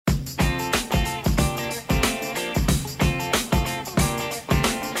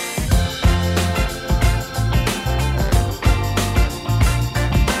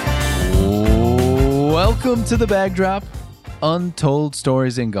Welcome to The Backdrop, Untold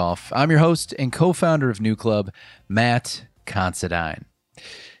Stories in Golf. I'm your host and co-founder of New Club, Matt Considine.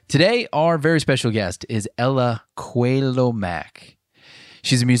 Today, our very special guest is Ella Coelho-Mack.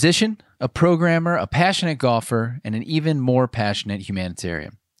 She's a musician, a programmer, a passionate golfer, and an even more passionate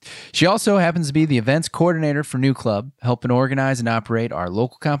humanitarian. She also happens to be the events coordinator for New Club, helping organize and operate our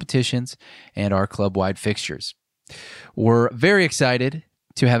local competitions and our club-wide fixtures. We're very excited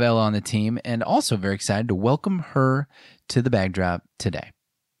to have Ella on the team and also very excited to welcome her to The Backdrop today.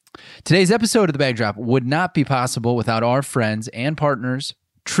 Today's episode of The Backdrop would not be possible without our friends and partners,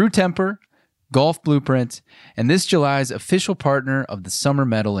 True Temper, Golf Blueprint, and this July's official partner of the Summer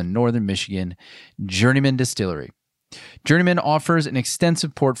Medal in Northern Michigan, Journeyman Distillery. Journeyman offers an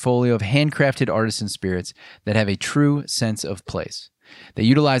extensive portfolio of handcrafted artisan spirits that have a true sense of place. They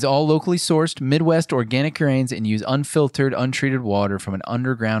utilize all locally sourced Midwest organic grains and use unfiltered, untreated water from an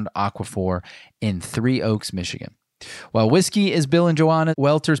underground aquifer in Three Oaks, Michigan. While whiskey is Bill and Joanna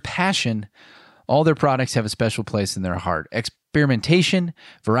Welter's passion, all their products have a special place in their heart. Experimentation,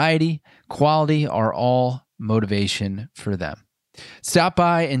 variety, quality are all motivation for them. Stop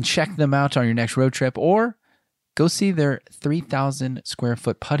by and check them out on your next road trip or go see their 3,000 square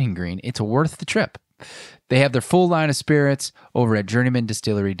foot putting green. It's worth the trip. They have their full line of spirits over at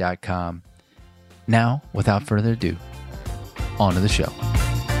journeymandistillery.com. Now, without further ado, on to the show.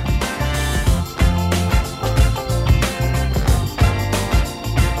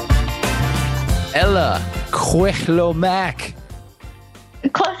 Ella Coelho-Mack.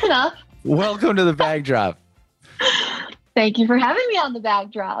 Close enough. Welcome to The Backdrop. Thank you for having me on The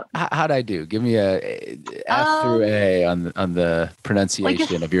Backdrop. How'd I do? Give me a F through A on the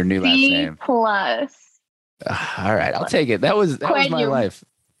pronunciation like of your new last name. Plus. All right, I'll take it. That was my life.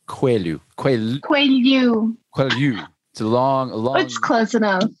 Coelho. It's a long. It's close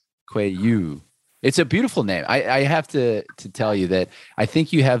enough. Coelho. It's a beautiful name. I have to tell you that I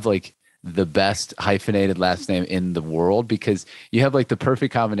think you have like the best hyphenated last name in the world because you have like the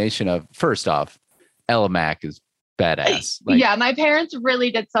perfect combination of, first off, Ella Mack is badass. Like, yeah, my parents really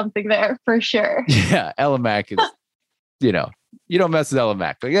did something there for sure. Yeah, Ella Mack is, you don't mess with Ella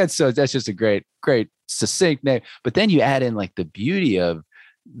Mack. Like that's just a great succinct name. But then you add in like the beauty of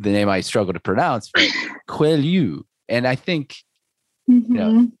the name I struggle to pronounce, Coelho. And I think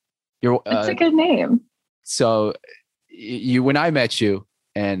you're it's a good name. So when I met you,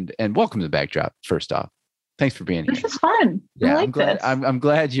 and welcome to The Backdrop. First off, thanks for being here. This is fun. Yeah, I like this. I'm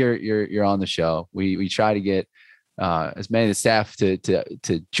glad you're on the show. We try to get as many of the staff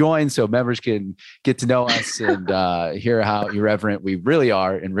to join so members can get to know us and hear how irreverent we really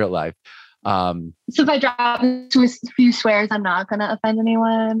are in real life. So if I drop a few swears, I'm not going to offend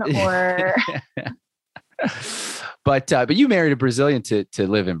anyone, or. But you married a Brazilian to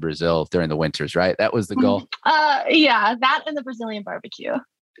live in Brazil during the winters, right? That was the goal. Yeah, that and the Brazilian barbecue.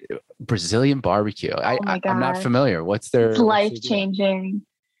 Brazilian barbecue. Oh my God. I'm not familiar. It's life-changing.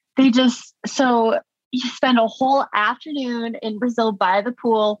 So you spend a whole afternoon in Brazil by the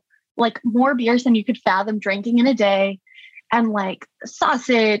pool, like more beers than you could fathom drinking in a day, and like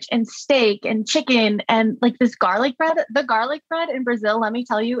sausage and steak and chicken and like this garlic bread. The garlic bread in Brazil, let me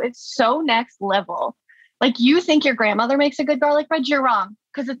tell you, it's so next level. Like you think your grandmother makes a good garlic bread, you're wrong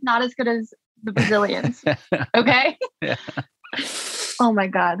because it's not as good as the Brazilians. Okay. Yeah. Oh my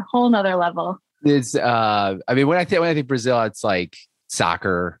God. Whole nother level. It's, when I think Brazil, it's like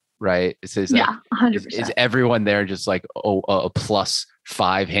soccer, right? It's like, yeah, 100%. Is everyone there just like a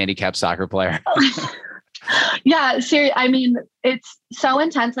 +5 handicap soccer player? Yeah, seriously. I mean, it's so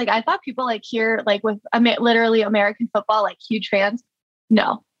intense. Like I thought people like here, like with literally American football, like huge fans.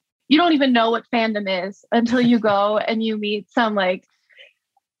 No, you don't even know what fandom is until you go and you meet some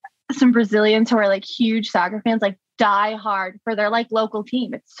Brazilians who are like huge soccer fans, like die hard for their like local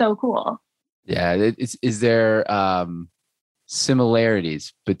team. It's so cool. Yeah. Is there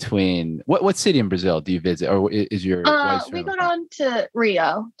similarities between what city in Brazil do you visit, or is your we go down to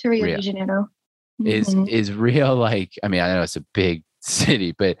Rio de Janeiro. Is Rio like, I know it's a big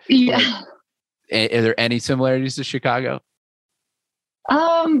city, but yeah, like, are there any similarities to Chicago?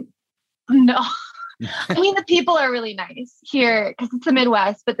 No. I mean, the people are really nice here because it's the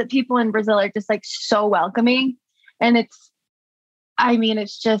Midwest, but the people in Brazil are just like so welcoming. And it's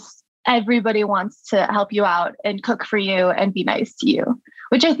just everybody wants to help you out and cook for you and be nice to you,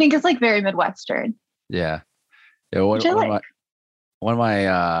 which I think is like very Midwestern. Yeah. One of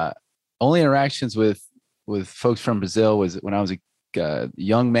my only interactions with folks from Brazil was when I was a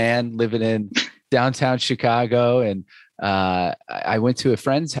young man living in downtown Chicago, and I went to a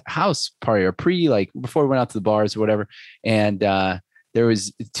friend's house party or before we went out to the bars or whatever. And there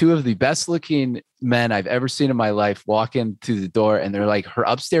was two of the best looking men I've ever seen in my life walk in through the door, and they're like her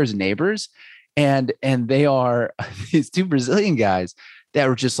upstairs neighbors. And they are these two Brazilian guys that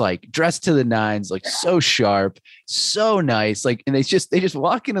were just like dressed to the nines, like so sharp, so nice. Like, and they just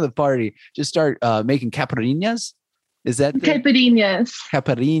walk into the party, just start making caipirinhas. Is that caipirinhas?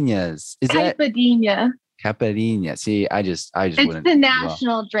 Caipirinhas. Is that caipirinha? Caipirinha. See, I just It's wouldn't. the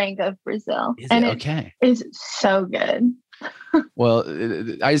national drink of Brazil. Is and it? Okay. It is so good. Well,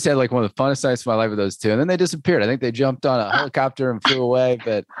 I just had like one of the funnest nights of my life with those two, and then they disappeared. I think they jumped on a helicopter and flew away,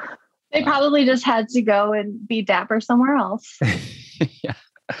 but they probably just had to go and be dapper somewhere else. Yeah.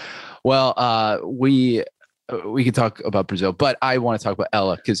 Well, we can talk about Brazil, but I want to talk about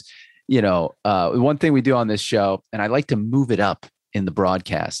Ella because, one thing we do on this show, and I like to move it up in the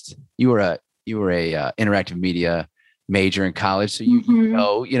broadcast. You were a interactive media major in college, so you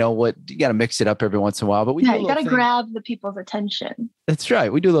know what, you got to mix it up every once in a while. But you got to grab the people's attention. That's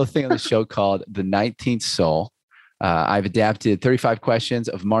right. We do a little thing on the show called the 19th Soul. I've adapted 35 questions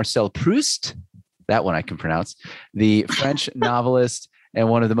of Marcel Proust. That one I can pronounce. The French novelist and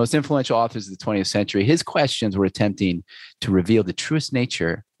one of the most influential authors of the 20th century. His questions were attempting to reveal the truest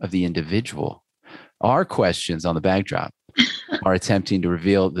nature of the individual. Our questions on the backdrop are attempting to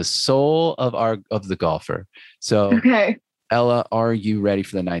reveal the soul of the golfer. So, okay. Ella, are you ready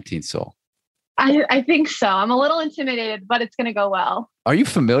for the 19th Soul? I think so. I'm a little intimidated, but it's going to go well. Are you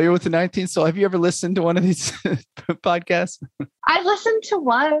familiar with the 19th Soul? Have you ever listened to one of these podcasts? I listened to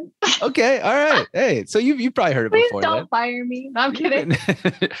one. Okay. All right. Hey, so you've probably heard it Please before. Please don't fire me. No, I'm kidding.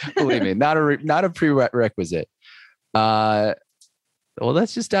 Believe me, not a prerequisite. Well,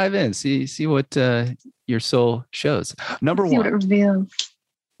 let's just dive in. See what your soul shows. Number one. What it reveals.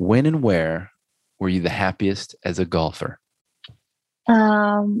 When and where were you the happiest as a golfer?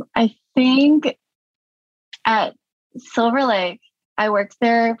 I think at Silver Lake. I worked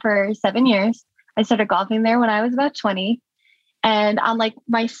there for 7 years. I started golfing there when I was about 20. And on like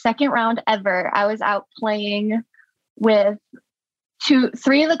my second round ever, I was out playing with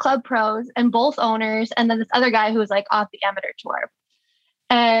three of the club pros and both owners. And then this other guy who was like off the amateur tour.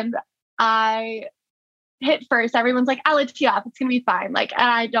 And I hit first. Everyone's like, I'll let you off. It's going to be fine. Like, and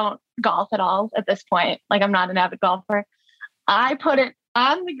I don't golf at all at this point. Like, I'm not an avid golfer. I put it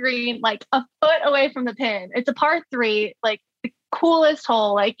on the green, like a foot away from the pin. It's a par 3, like the coolest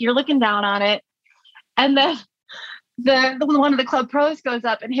hole. Like you're looking down on it. And then the one of the club pros goes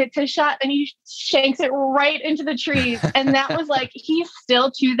up and hits his shot and he shanks it right into the trees. And that was like, he's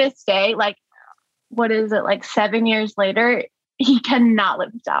still to this day, like, what is it? Like 7 years later, he cannot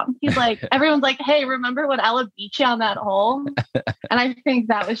live it down. He's like, everyone's like, hey, remember when Ella beat you on that hole? And I think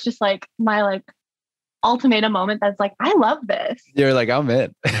that was just like my like ultimatum moment. That's like, I love this. You're like, I'm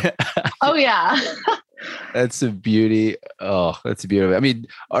in. Oh yeah. That's a beauty. Oh, that's beautiful. I mean,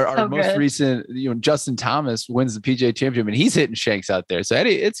 our most recent, Justin Thomas wins the PGA Championship and he's hitting shanks out there. So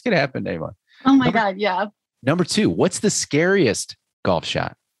it's going to happen to anyone. Oh my God. Yeah. Number 2, what's the scariest golf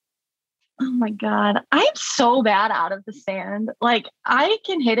shot? Oh my God. I'm so bad out of the sand. Like I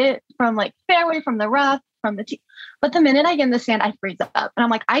can hit it from like fairway, from the rough, from the tee. But the minute I get in the sand, I freeze up. And I'm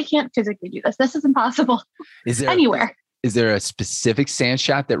like, I can't physically do this. This is impossible. Is there anywhere? Is there a specific sand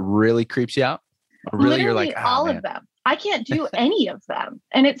shot that really creeps you out? Or really, literally, you're like, oh, all man. Of them. I can't do any of them.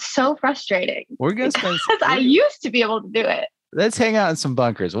 And it's so frustrating. We're going to spend I used to be able to do it. Let's hang out in some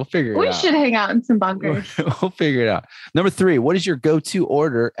bunkers. We'll figure it out. We should hang out in some bunkers. We'll figure it out. Number 3, what is your go-to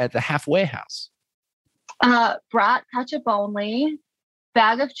order at the halfway house? Brat ketchup only,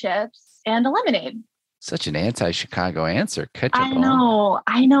 bag of chips, and a lemonade. Such an anti-Chicago answer. Ketchup I know.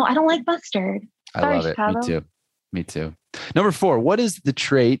 I don't like mustard. Sorry, I love it. Chicago. Me too. Number 4, what is the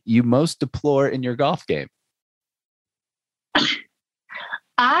trait you most deplore in your golf game?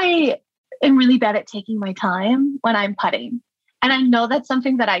 I am really bad at taking my time when I'm putting. And I know that's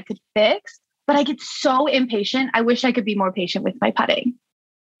something that I could fix, but I get so impatient. I wish I could be more patient with my putting,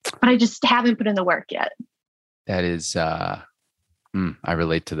 but I just haven't put in the work yet. That is, I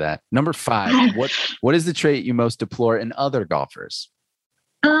relate to that. Number 5, what is the trait you most deplore in other golfers?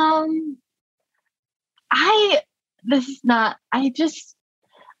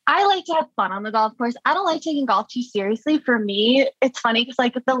 I like to have fun on the golf course. I don't like taking golf too seriously. For me, it's funny because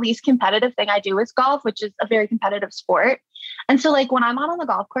like the least competitive thing I do is golf, which is a very competitive sport. And so like when I'm out on the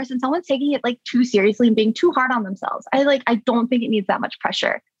golf course and someone's taking it like too seriously and being too hard on themselves, I don't think it needs that much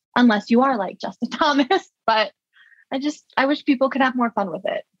pressure unless you are like Justin Thomas. But I wish people could have more fun with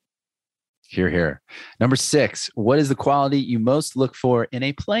it. Hear, hear. Number 6, what is the quality you most look for in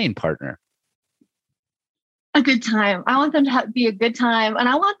a playing partner? A good time. I want them to be a good time. And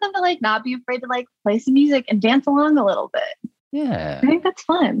I want them to like not be afraid to like play some music and dance along a little bit. Yeah. I think that's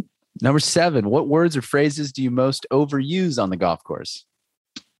fun. Number 7, what words or phrases do you most overuse on the golf course?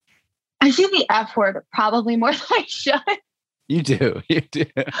 I see the F word probably more than I should. You do. You do.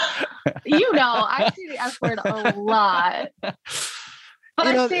 I see the F word a lot. But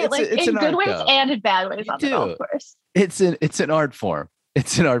I say it like it's in an good art, ways though. and in bad ways You on the golf do. course. It's an art form.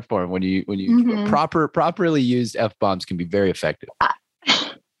 It's an art form when you properly used F-bombs can be very effective.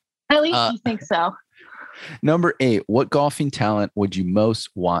 At least you think so. Number 8, what golfing talent would you most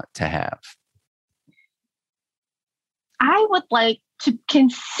want to have? I would like to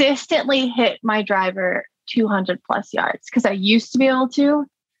consistently hit my driver 200 plus yards because I used to be able to,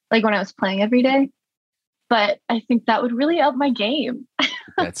 like when I was playing every day. But I think that would really up my game. Get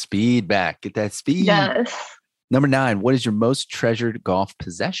that speed back. Get that speed. Yes. Number 9, what is your most treasured golf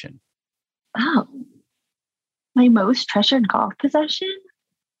possession? Oh, my most treasured golf possession?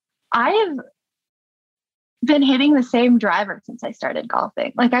 I have been hitting the same driver since I started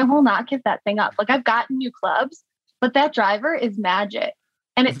golfing. Like, I will not give that thing up. Like, I've gotten new clubs, but that driver is magic.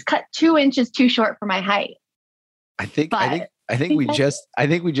 And it's cut 2 inches too short for my height. I think we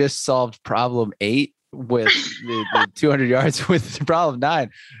just solved problem 8 with the 200 yards with problem 9.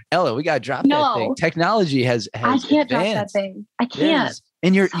 Ella, we got to drop that thing. Technology has I can't advanced. drop that thing. I can't. Yes.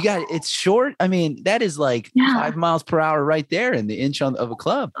 And it's short. I mean, that is like 5 miles per hour right there in the inch of a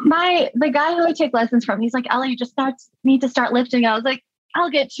club. The guy who I take lessons from, he's like, Ella, you just need to start lifting. I was like, I'll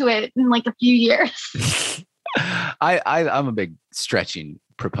get to it in like a few years. I'm a big stretching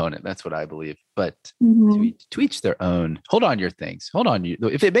proponent. That's what I believe. But to each their own. Hold on your things. Hold on.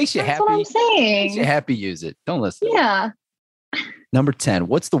 If it makes you happy, what I'm saying. Makes you happy, use it. Don't listen. Yeah. Number 10.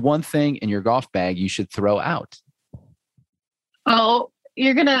 What's the one thing in your golf bag you should throw out? Oh,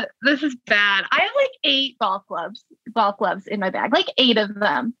 this is bad. I have like 8 golf gloves in my bag, like 8 of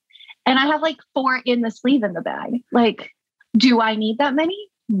them. And I have like 4 in the sleeve in the bag. Like, do I need that many?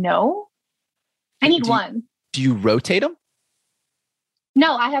 No. I need 1. Do you rotate them?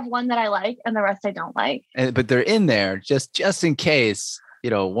 No, I have 1 that I like and the rest I don't like. But they're in there just in case,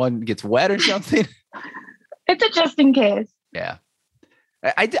 one gets wet or something. It's a just in case. Yeah.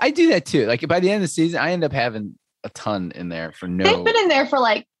 I do that too. Like by the end of the season, I end up having a ton in there for no. They've been in there for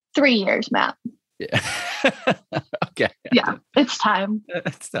like 3 years, Matt. Yeah. Okay. Yeah, it's time.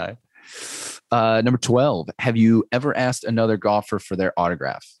 It's time. Number 12. Have you ever asked another golfer for their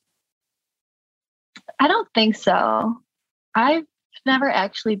autograph? I don't think so. I've never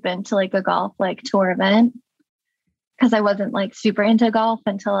actually been to like a golf like tour event because I wasn't like super into golf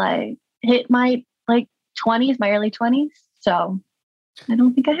until I hit my like 20s, my early 20s. So I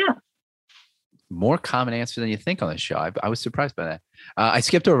don't think I have. More common answer than you think on this show. I was surprised by that. I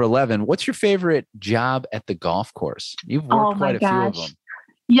skipped over 11. What's your favorite job at the golf course? You've worked quite a few of them.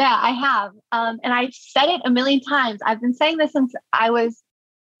 Yeah, I have. And I've said it a million times. I've been saying this since I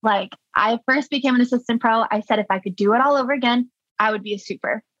first became an assistant pro. I said if I could do it all over again, I would be a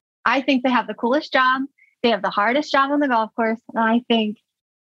super. I think they have the coolest job. They have the hardest job on the golf course. And I think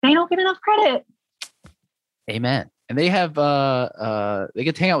they don't get enough credit. Amen. And they have they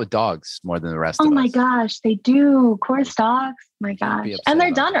get to hang out with dogs more than the rest of us. Oh my gosh, they do. Course dogs. My gosh. And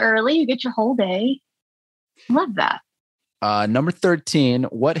they're done early. You get your whole day. Love that. Number 13,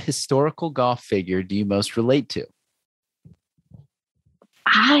 what historical golf figure do you most relate to?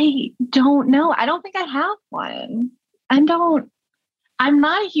 I don't know. I don't think I have one. I'm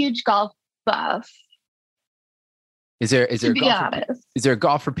not a huge golf buff. Is there a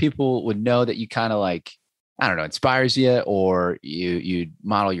golfer people would know that you kind of like, I don't know, inspires you, or you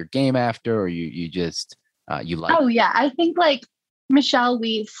model your game after, or you just you like? Oh yeah, I think like Michelle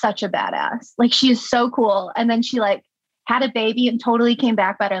Wee's such a badass. Like she is so cool, and then she like had a baby and totally came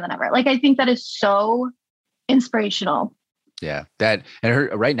back better than ever. Like I think that is so inspirational. Yeah, that and her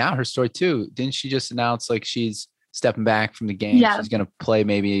right now her story too. Didn't she just announce like she's stepping back from the game? Yeah. She's going to play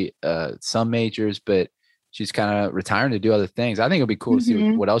maybe some majors, but she's kind of retiring to do other things. I think it'll be cool to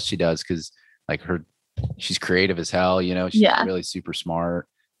see what else she does because like she's creative as hell. She's really super smart.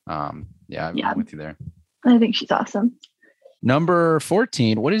 I'm with you there. I think she's awesome. Number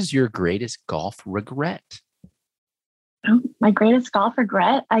 14. What is your greatest golf regret? Oh, my greatest golf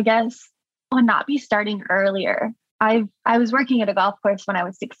regret, I guess, would not be starting earlier. I was working at a golf course when I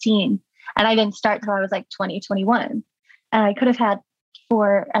was 16 and I didn't start till I was like 20, 21. And I could have had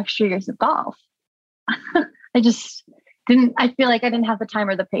 4 extra years of golf. I just didn't, I feel like I didn't have the time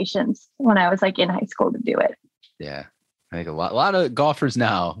or the patience when I was like in high school to do it. Yeah. I think a lot of golfers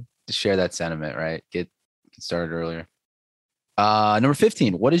now to share that sentiment, right? Get started earlier. Number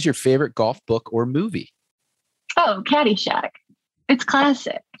 15, what is your favorite golf book or movie? Oh, Caddyshack. It's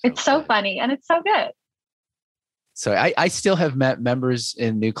classic. It's so funny and it's so good. So I still have met members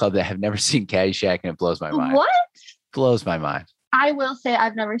in New Club that have never seen Caddyshack, and it blows my mind. What? Blows my mind. I will say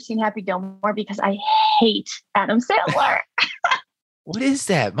I've never seen Happy Gilmore because I hate Adam Sandler. What is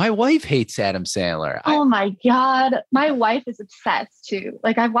that? My wife hates Adam Sandler. Oh my God. My wife is obsessed too.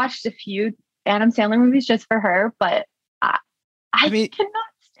 Like I've watched a few Adam Sandler movies just for her, but I mean, cannot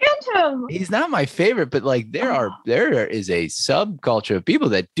stand him. He's not my favorite, but like there is a subculture of people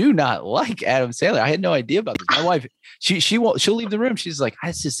that do not like Adam Sandler. I had no idea about this. My wife, she'll leave the room. She's like,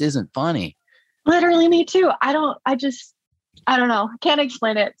 this just isn't funny. Literally me too. I don't know. Can't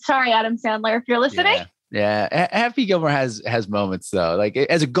explain it. Sorry, Adam Sandler, if you're listening. Yeah. Happy Gilmore has moments though. Like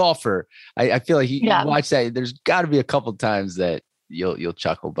as a golfer, I feel like you watch that. There's got to be a couple times that you'll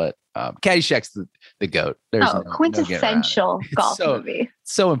chuckle, but Caddyshack's the GOAT. There's quintessential golf movie.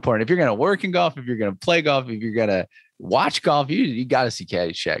 So important. If you're gonna work in golf, if you're gonna play golf, if you're gonna watch golf, you got to see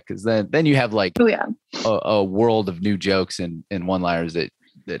Caddyshack, because then you have like a world of new jokes and one-liners that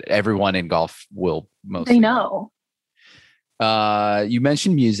everyone in golf will mostly know. You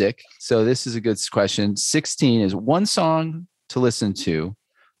mentioned music, so this is a good question. 16 is one song to listen to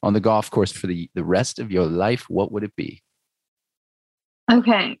on the golf course for the rest of your life. What would it be?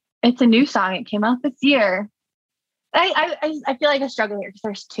 Okay, it's a new song. It came out this year. I feel like I struggle here because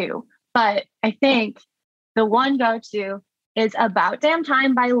there's two, but I think the one go-to is "About Damn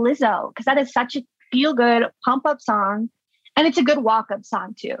Time" by Lizzo, because that is such a feel-good, pump-up song, and it's a good walk-up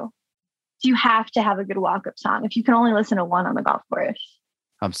song too. So you have to have a good walk-up song if you can only listen to one on the golf course.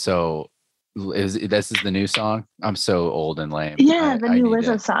 This is the new song? I'm so old and lame. Yeah, the new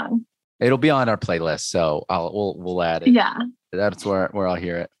Lizzo song. It'll be on our playlist, so we'll add it. Yeah, that's where I'll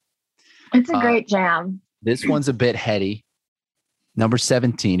hear it. It's a great jam. This one's a bit heady. Number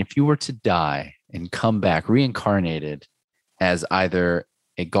 17. If you were to die and come back reincarnated as either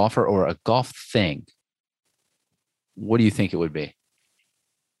a golfer or a golf thing, what do you think it would be?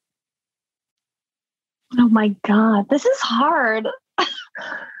 Oh my God, this is hard.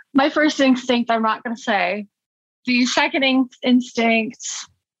 My first instinct, I'm not going to say. The second instinct.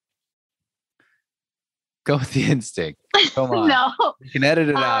 Go with the instinct. Come on. No. You can edit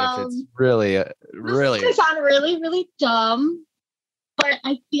it out if it's really. This is going to sound really, really dumb, but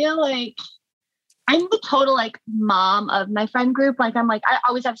I feel like I'm the total like mom of my friend group. Like I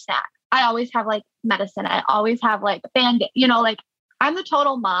always have snacks. I always have like medicine. I always have like a Band-Aid, like I'm the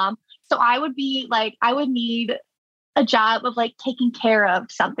total mom. So I would need a job of like taking care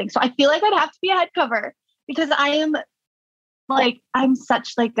of something. So I feel like I'd have to be a head cover, because I'm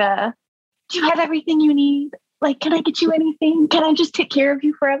such like do you have everything you need? Like, can I get you anything? Can I just take care of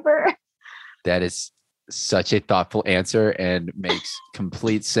you forever? That is such a thoughtful answer and makes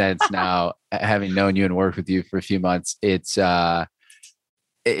complete sense now, having known you and worked with you for a few months. It's,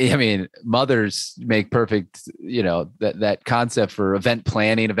 mothers make perfect, that concept for event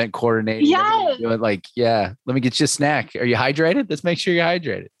planning, event coordinating. Yes. Let me get you a snack. Are you hydrated? Let's make sure you're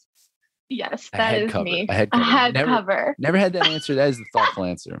hydrated. Yes, that is me. A head cover. Never had that answer. That is the thoughtful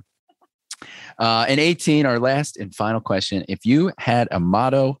answer. And 18, our last and final question. If you had a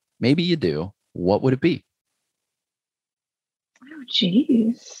motto, maybe you do, what would it be? Oh,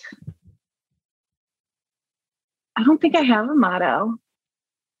 geez. I don't think I have a motto,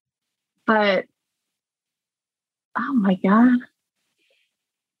 but oh my God.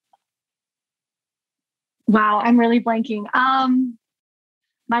 Wow, I'm really blanking.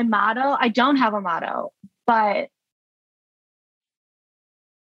 My motto, I don't have a motto, but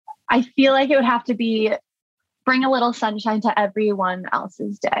I feel like it would have to be bring a little sunshine to everyone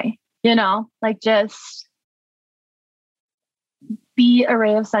else's day, like just be a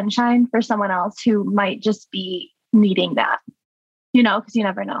ray of sunshine for someone else who might just be needing that, because you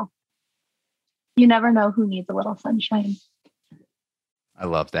never know. You never know who needs a little sunshine. I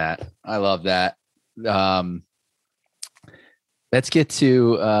love that. Let's get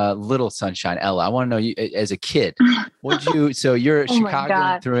to Little Sunshine. Ella, I want to know, you as a kid, so you're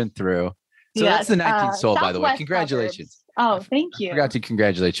Chicago through and through. So yes, that's the 19th Soul, by the way. Congratulations. Suburbs. Oh, thank you. I forgot to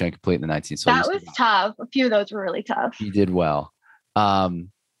congratulate you on completing the 19th Soul. That was tough. A few of those were really tough. You did well. Tell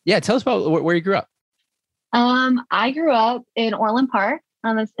us about where you grew up. I grew up in Orland Park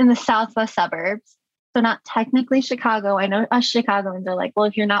in the southwest suburbs. So not technically Chicago. I know us Chicagoans are like, well,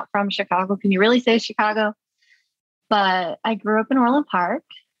 if you're not from Chicago, can you really say Chicago? But I grew up in Orland Park.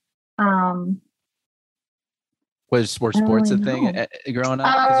 Were sports a thing growing up?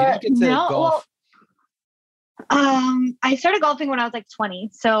 Because you didn't get to golf. I started golfing when I was like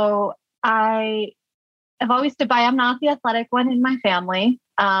 20. So I've always stood by. I'm not the athletic one in my family.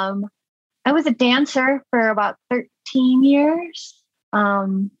 I was a dancer for about 13 years.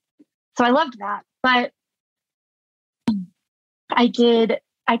 So I loved that. But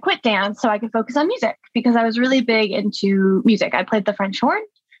I quit dance so I could focus on music because I was really big into music. I played the French horn.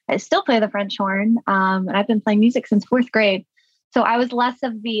 I still play the French horn. And I've been playing music since fourth grade. So I was less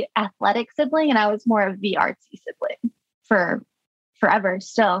of the athletic sibling and I was more of the artsy sibling for forever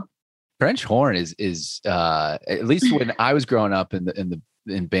still. French horn is at least when I was growing up in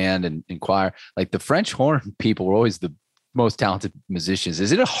band and in choir, like the French horn people were always the most talented musicians.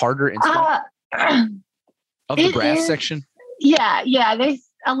 Is it a harder instrument of the brass section? Yeah.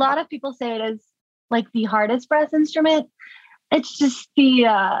 A lot of people say it is like the hardest brass instrument. It's just it's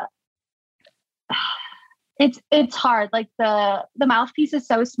hard. Like the mouthpiece is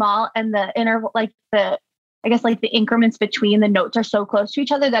so small and the interval, like I guess like the increments between the notes are so close to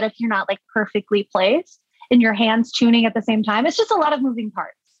each other that if you're not like perfectly placed and your hands tuning at the same time, it's just a lot of moving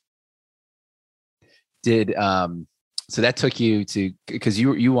parts. So that took you to, because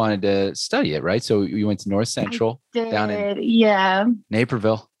you wanted to study it, right? So you went to North Central down in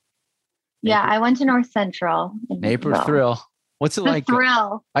Naperville. Yeah, I went to North Central. Naper Thrill. What's it like?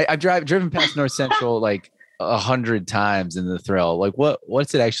 Thrill. I've driven past North Central like 100 times in the Thrill. Like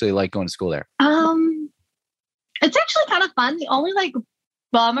what's it actually like going to school there? It's actually kind of fun. The only like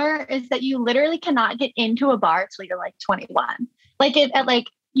bummer is that you literally cannot get into a bar till you're like 21. Like at like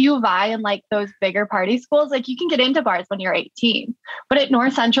U of I and like those bigger party schools, like you can get into bars when you're 18. But at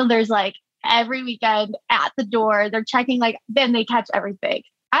North Central, there's like every weekend at the door, they're checking, like then they catch everything.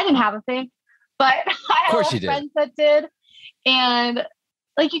 I didn't have a thing, but I had a lot of friends that did. And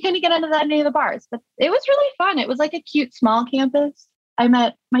like you couldn't get into that any of the bars, but it was really fun. It was like a cute small campus. I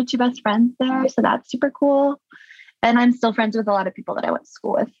met my two best friends there, so that's super cool. And I'm still friends with a lot of people that I went to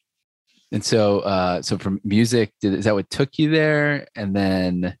school with. And so from music, is that what took you there? And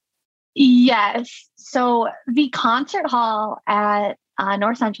then? Yes. So the concert hall at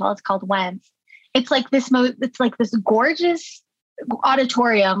North Central is called Wentz. It's like this gorgeous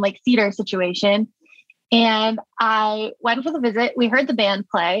auditorium, like theater situation. And I went for the visit. We heard the band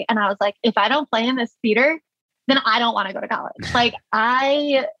play and I was like, if I don't play in this theater, then I don't want to go to college. Like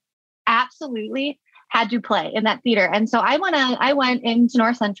I absolutely had to play in that theater. And so I went into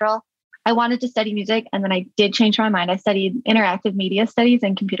North Central. I wanted to study music, and then I did change my mind. I studied interactive media studies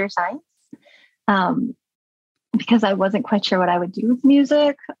and computer science because I wasn't quite sure what I would do with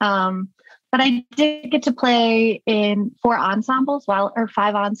music. But I did get to play in 5 ensembles while I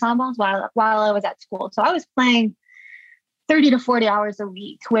was at school. So I was playing 30 to 40 hours a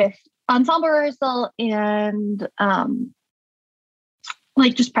week with ensemble rehearsal and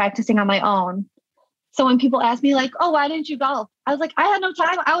like just practicing on my own. So when people ask me like, oh, why didn't you go? I was like, I had no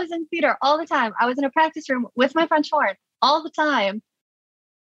time. I was in theater all the time. I was in a practice room with my French horn all the time.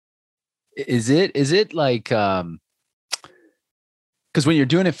 Is it like, because when you're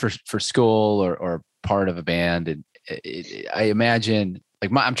doing it for school or part of a band, and I imagine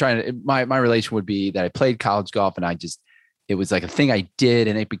like my relation would be that I played college golf and it was like a thing I did,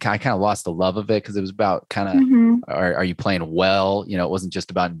 and I kind of lost the love of it because it was about kind of, are you playing well? You know, it wasn't just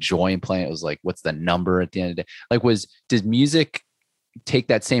about enjoying playing. It was like, what's the number at the end of the day? Like, does music take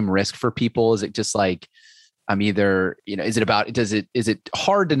that same risk for people? Is it just like, I'm either, you know, is it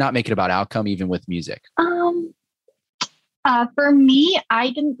hard to not make it about outcome even with music? For me, I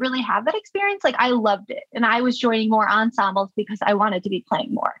didn't really have that experience. Like I loved it and I was joining more ensembles because I wanted to be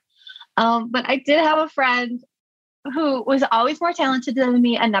playing more. But I did have a friend who was always more talented than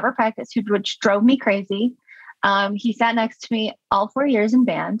me and never practiced, which drove me crazy. He sat next to me all 4 years in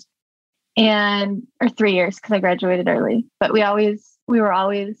band or 3 years because I graduated early, but we were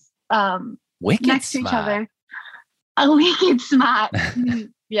always next to each other. A wicked smart.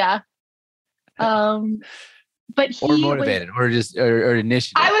 Yeah. But or motivated or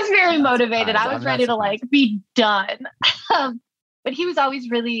initiative. I was very motivated. I was ready to like be done. But he was always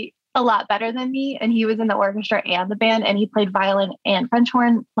really a lot better than me. And he was in the orchestra and the band, and he played violin and French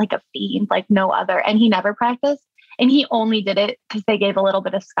horn like a fiend, like no other. And he never practiced. And he only did it because they gave a little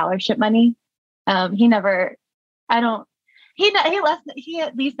bit of scholarship money. He at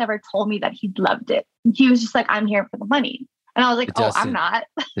least never told me that he loved it. He was just like, I'm here for the money. And I was like, I'm not.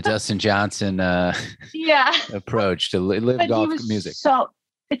 The Dustin Johnson approach to live golf music. So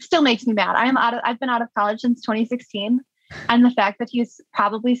it still makes me mad. I've been out of college since 2016. And the fact that he's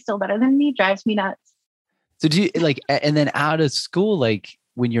probably still better than me drives me nuts. So do you like, and then out of school, like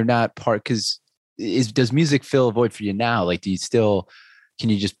when you're not does music fill a void for you now? Like, can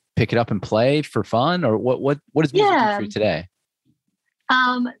you just pick it up and play for fun, or what does music do for you today?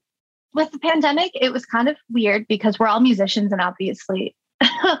 With the pandemic, it was kind of weird because we're all musicians, and obviously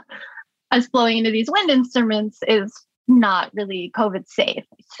us blowing into these wind instruments is not really COVID safe.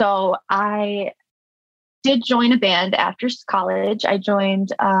 So I did join a band after college. I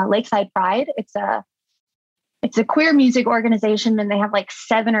joined Lakeside Pride. It's a queer music organization, and they have like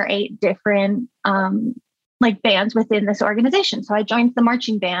 7 or 8 different like bands within this organization. So I joined the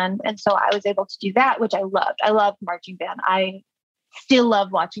marching band, and so I was able to do that, which I loved. I loved marching band. I still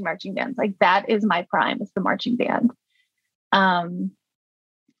love watching marching bands. Like that is my prime, is the marching band. And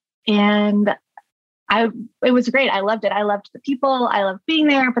it was great. I loved it. I loved the people. I loved being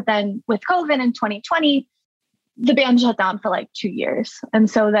there. But then with COVID in 2020, the band shut down for like 2 years. And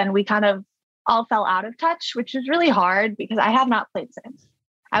so then we kind of all fell out of touch, which was really hard because I have not played since.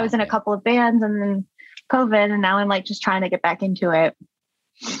 I was in a couple of bands and then COVID, and now I'm like just trying to get back into it.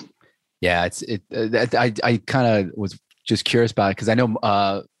 Yeah, I kind of was just curious about it because I know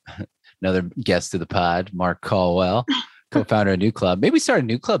another guest of the pod, Mark Caldwell, co-founder of New Club. Maybe start a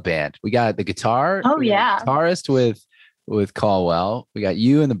New Club band. We got the guitar. Oh yeah, guitarist with Caldwell. We got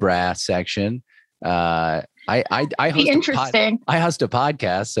you in the brass section. I host a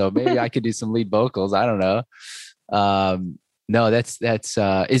podcast, so maybe I could do some lead vocals. I don't know. No, that's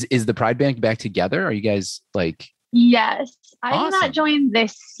is the Pride band back together? Are you guys like? Yes, I awesome. did not join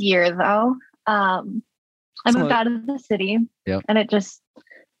this year though. I moved out of the city, and it just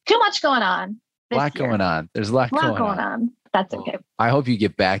too much going on. A lot going on. There's a lot going on. That's okay. I hope you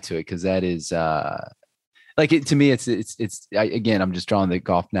get back to it because that is like it to me. Again, I'm just drawing the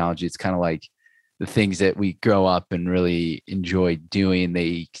golf analogy. It's kind of like the things that we grow up and really enjoy doing.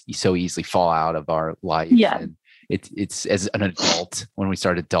 They so easily fall out of our life. Yeah. And it's as an adult, when we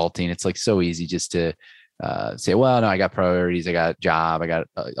start adulting, it's like so easy just to say, well, no, I got priorities. I got a job. I got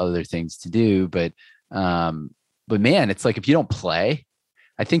other things to do. But man, it's like, if you don't play,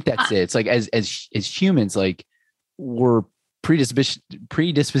 I think that's it. It's like, as humans, like we're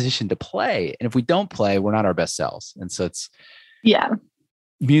predisposition to play. And if we don't play, we're not our best selves. And so it's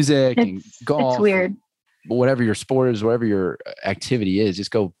music and golf. It's weird. Whatever your sport is, whatever your activity is,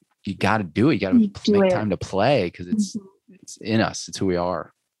 just go. You got to do it. You got to make time to play because it's in us. It's who we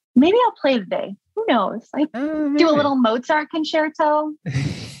are. Maybe I'll play today. Who knows? Like do a little Mozart concerto.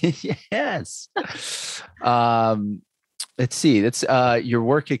 Yes. Let's see. That's your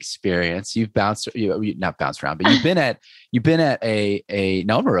work experience. You've not bounced around, but you've been at a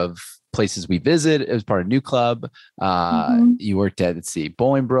number of places we visit as part of New Club. You worked at,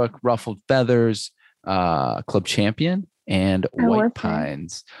 Bolingbrook, Ruffled Feathers, Club Champion, and White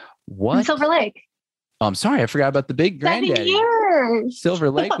Pines. What? Silver Lake. Oh, I'm sorry, I forgot about the big granddaddy. 7 years. Silver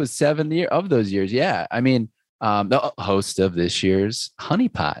Lake was 7 years of those years. Yeah, I mean, the host of this year's Honey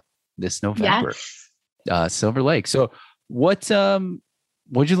Pot this November. Yes. Silver Lake. So, what'd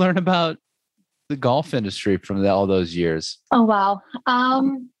you learn about the golf industry from all those years? Oh wow.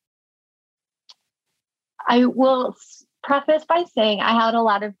 I will preface by saying I had a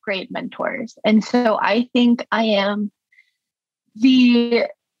lot of great mentors, and so I think I am the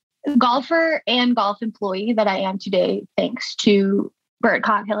golfer and golf employee that I am today, thanks to Bert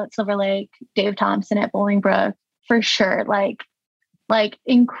Coghill at Silver Lake, Dave Thompson at Bolingbrook, for sure. Like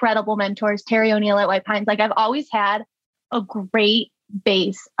incredible mentors, Terry O'Neill at White Pines. Like I've always had a great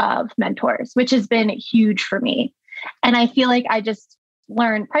base of mentors, which has been huge for me. And I feel like I just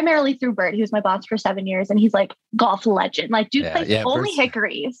learned primarily through Bert. He was my boss for 7 years, and he's like golf legend. Like dude plays only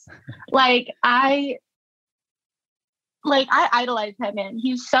hickories. I idolize him, man.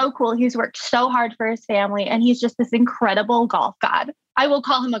 He's so cool. He's worked so hard for his family, and he's just this incredible golf god. I will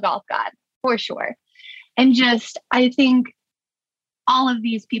call him a golf god for sure. And just, I think all of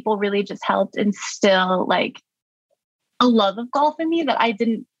these people really just helped instill like a love of golf in me that I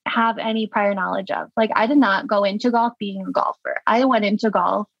didn't have any prior knowledge of. Like I did not go into golf being a golfer. I went into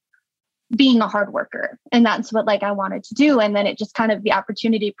golf being a hard worker, and that's what like I wanted to do. And then it just kind of, the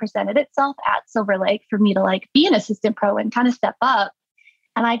opportunity presented itself at Silver Lake for me to like be an assistant pro and kind of step up.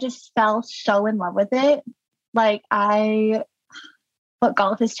 And I just fell so in love with it. Like what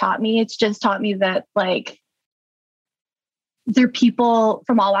golf has taught me, it's just taught me that like there are people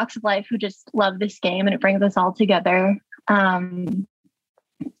from all walks of life who just love this game, and it brings us all together.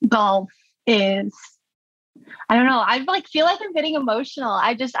 Golf is, I don't know. I like feel like I'm getting emotional.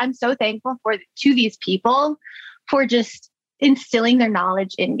 I'm so thankful to these people for just instilling their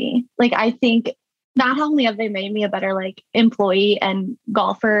knowledge in me. Like, I think not only have they made me a better like employee and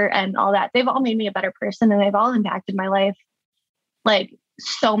golfer and all that, they've all made me a better person, and they've all impacted my life like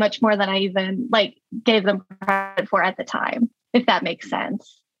so much more than I even like gave them credit for at the time, if that makes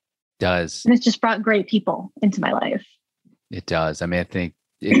sense. Does. And it's just brought great people into my life. It does. I mean, I think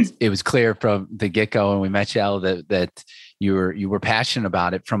it was clear from the get-go when we met you, that you were passionate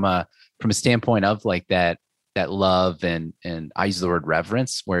about it from a standpoint of like that that love and I use the word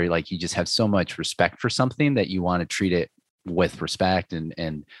reverence, where like you just have so much respect for something that you want to treat it with respect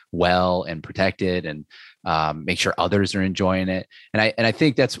and well and protect it and make sure others are enjoying it. And I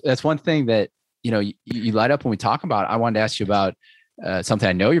think that's one thing that you light up when we talk about. I wanted to ask you about something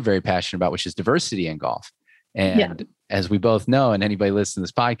I know you're very passionate about, which is diversity in golf. Yeah. And as we both know, and anybody listening to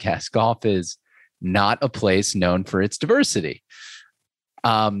this podcast, golf is not a place known for its diversity.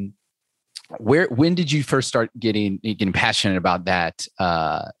 When did you first start getting passionate about that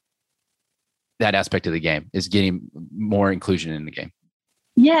that aspect of the game, is getting more inclusion in the game?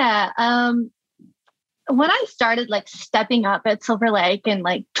 Yeah. When I started like stepping up at Silver Lake and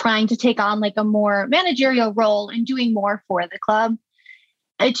like trying to take on like a more managerial role and doing more for the club,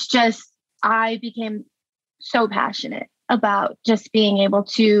 it's just, I became so passionate about just being able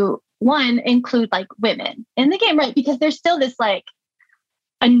to, one, include like women in the game, right? Because there's still this like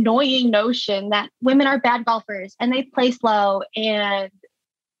annoying notion that women are bad golfers and they play slow and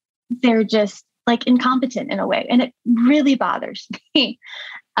they're just like incompetent in a way. And it really bothers me.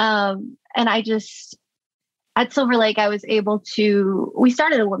 And I just, at Silver Lake, I was able to, we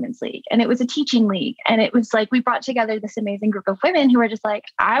started a women's league and it was a teaching league. And it was like, we brought together this amazing group of women who were just like,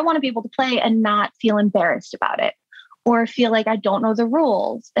 I want to be able to play and not feel embarrassed about it or feel like I don't know the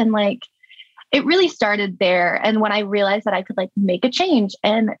rules. And like, it really started there. And when I realized that I could like make a change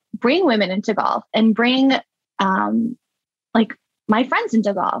and bring women into golf and bring like my friends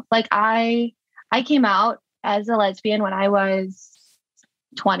into golf. Like I came out as a lesbian when I was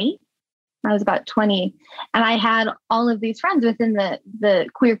 20. I was about 20 and I had all of these friends within the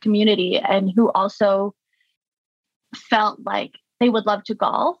queer community and who also felt like they would love to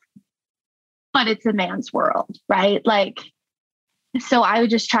golf, but it's a man's world, right? Like, so I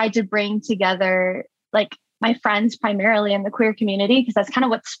would just try to bring together like my friends primarily in the queer community, because that's kind of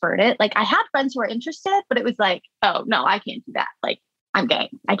what spurred it. Like I had friends who were interested, but it was like, oh no, I can't do that. Like I'm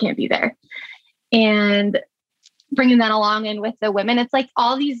gay. I can't be there. And bringing that along in with the women, it's like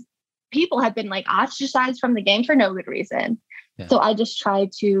all these people have been like ostracized from the game for no good reason. Yeah. So I just try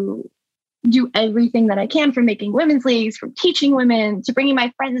to do everything that I can, from making women's leagues, from teaching women, to bringing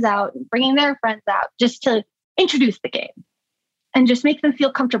my friends out and bringing their friends out, just to introduce the game and just make them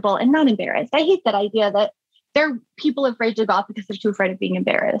feel comfortable and not embarrassed. I hate that idea that there are people afraid to golf because they're too afraid of being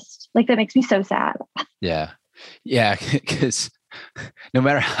embarrassed. Like that makes me so sad. Yeah. Yeah. Because no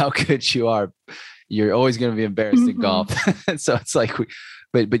matter how good you are, you're always going to be embarrassed in golf. So it's like,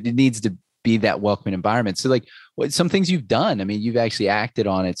 but it needs to be that welcoming environment. So like what some things you've done, I mean, you've actually acted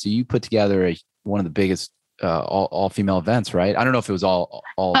on it. So you put together one of the biggest all female events, right? I don't know if it was all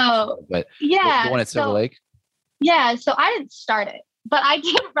but yeah, the one at Silver Lake. Yeah. So I didn't start it, but I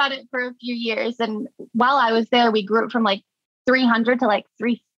did run it for a few years. And while I was there, we grew it from like 300 to like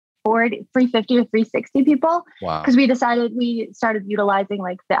 340, 350 or 360 people. Wow. Because we started utilizing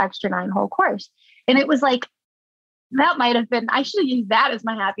like the extra 9-hole course. And it was like, that might have been, I should have used that as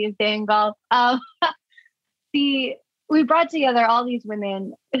my happiest day in golf. We brought together all these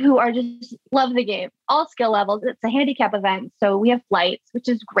women who are just love the game, all skill levels. It's a handicap event. So we have flights, which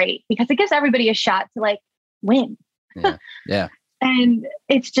is great because it gives everybody a shot to like win. Yeah. And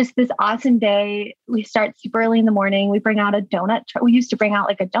it's just this awesome day. We start super early in the morning. We bring out a donut truck. We used to bring out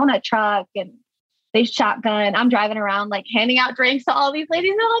like a donut truck and they shotgun. I'm driving around like handing out drinks to all these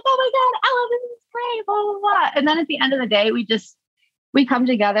ladies. They're like, oh my God, Ella, this is great, blah, blah, blah. And then at the end of the day, we come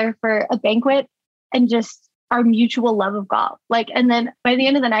together for a banquet and just our mutual love of golf. Like, and then by the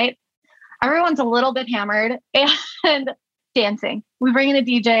end of the night, everyone's a little bit hammered and dancing. We bring in a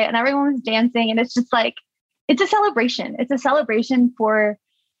DJ and everyone's dancing. And it's just like, it's a celebration. It's a celebration for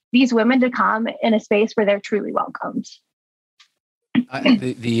these women to come in a space where they're truly welcomed. I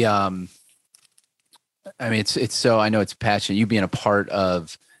mean, it's so, I know it's passionate. You being a part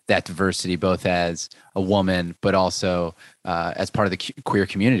of that diversity, both as a woman, but also as part of the queer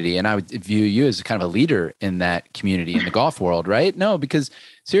community. And I would view you as kind of a leader in that community in the golf world, right? No, because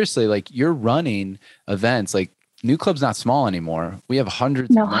seriously, like you're running events, like New Club's not small anymore. We have hundreds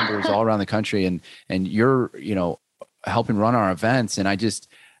of members all around the country and you're, helping run our events. And I guess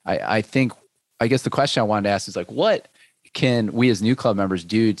the question I wanted to ask is like, what can we as New Club members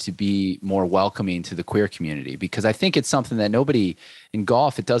do to be more welcoming to the queer community? Because I think it's something that nobody in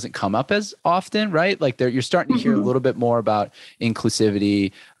golf, it doesn't come up as often, right? Like you're starting to hear a little bit more about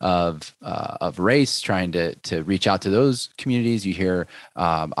inclusivity of race, trying to reach out to those communities. You hear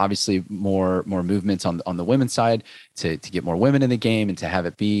obviously more movements on the women's side to get more women in the game and to have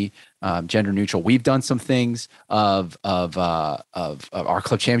it be gender neutral. We've done some things of our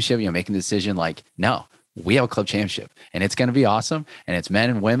club championship, making the decision like, no, we have a club championship and it's going to be awesome. And it's men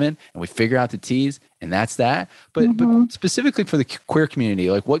and women and we figure out the T's and that's that. But specifically for the queer community,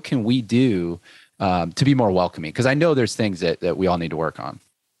 like what can we do to be more welcoming? Because I know there's things that we all need to work on.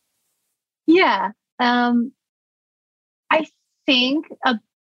 Yeah. I think a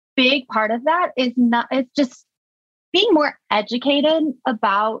big part of that it's just being more educated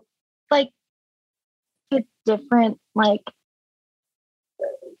about like the different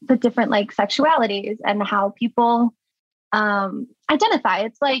sexualities and how people identify.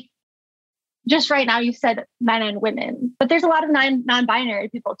 It's like just right now you said men and women, but there's a lot of non-binary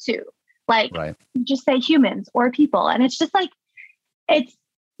people too. Like just say humans or people. And it's just like, it's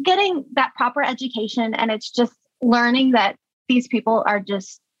getting that proper education, and it's just learning that these people are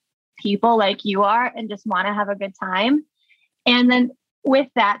just people like you are and just want to have a good time. And then with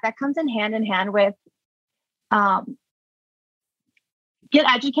that comes in hand with get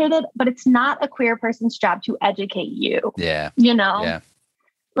educated, but it's not a queer person's job to educate you. Yeah. You know? Yeah.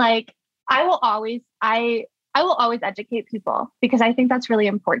 Like I will always educate people because I think that's really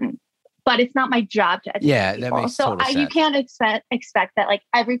important. But it's not my job to educate people. That makes so total sense. You can't expect that like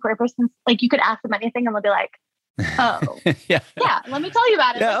every queer person, like you could ask them anything and they'll be like, oh, yeah, let me tell you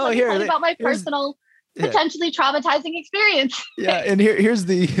about it. Yeah, let me tell you about my personal, potentially traumatizing experience. Yeah, and here's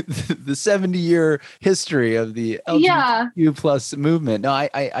the 70-year history of the LGBTQ plus movement. No,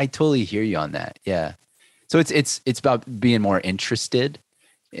 I totally hear you on that. Yeah, so it's about being more interested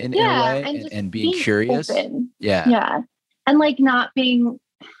in a way and being curious. Open. Yeah, and like not being.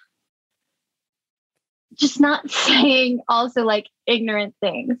 Just not saying also like ignorant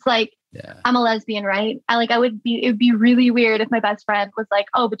things. Like I'm a lesbian, right? It would be really weird if my best friend was like,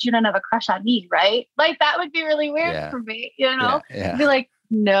 oh, but you don't have a crush on me, right? Like that would be really weird for me, you know? I'd be like,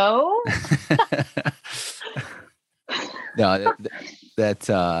 no. No,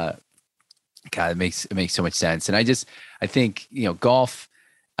 God, it makes so much sense. And I think, golf,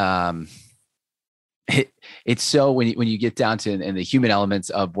 it's so when you get down to in the human elements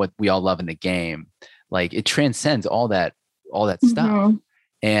of what we all love in the game, like it transcends all that stuff.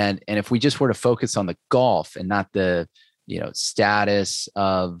 And if we just were to focus on the golf and not the, status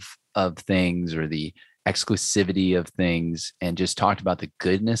of things or the exclusivity of things and just talked about the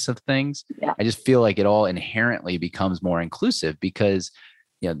goodness of things, I just feel like it all inherently becomes more inclusive because,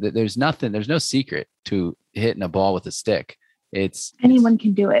 there's no secret to hitting a ball with a stick. Anyone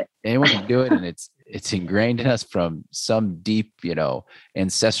can do it. Anyone can do it. And it's ingrained in us from some deep,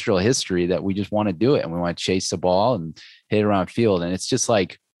 ancestral history that we just want to do it. And we want to chase the ball and hit it around field. And it's just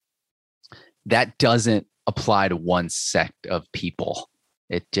like, that doesn't apply to one sect of people.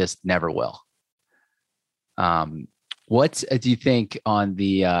 It just never will. What do you think on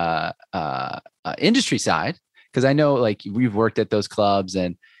the industry side? Because I know like we've worked at those clubs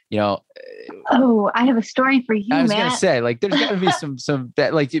and, oh, I have a story for you. I was going to say, like, there's got to be some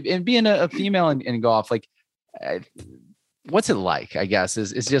that, like, and being a female in golf, like, what's it like? I guess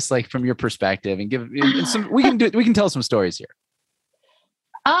is just like from your perspective, and give some. We can tell some stories here.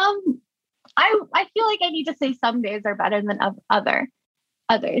 I feel like I need to say some days are better than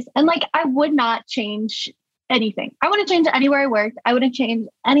others, and like I would not change anything. I wouldn't change anywhere I worked. I wouldn't change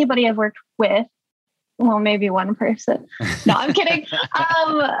anybody I've worked with. Well, maybe one person. No, I'm kidding.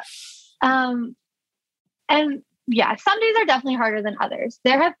 And yeah, some days are definitely harder than others.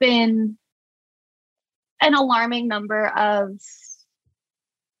 There have been an alarming number of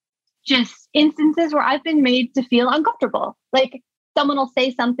just instances where I've been made to feel uncomfortable. Like someone will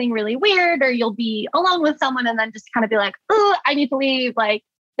say something really weird, or you'll be alone with someone and then just kind of be like, oh, I need to leave. Like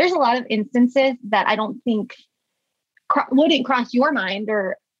there's a lot of instances that I don't think wouldn't cross your mind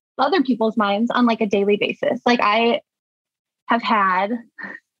or other people's minds on like a daily basis. Like I have had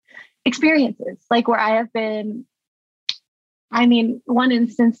experiences like where I have been, one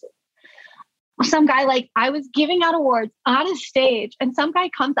instance, some guy, like I was giving out awards on a stage and some guy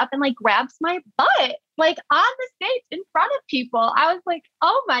comes up and like grabs my butt, like on the stage in front of people. I was like,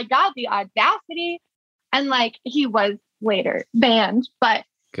 oh my God, the audacity. And like, he was later banned, but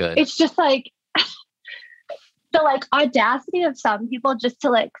good. It's just like, the like audacity of some people just to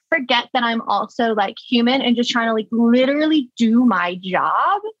like forget that I'm also like human and just trying to like literally do my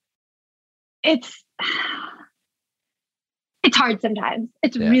job. It's hard sometimes.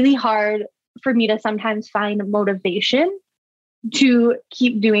 It's really hard for me to sometimes find motivation to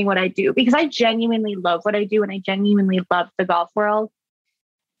keep doing what I do because I genuinely love what I do and I genuinely love the golf world.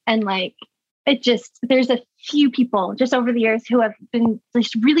 And like, there's a few people just over the years who have been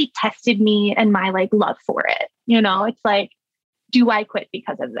just really tested me and my like love for it. It's like, do I quit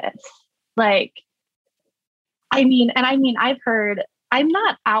because of this? Like, I've heard, I'm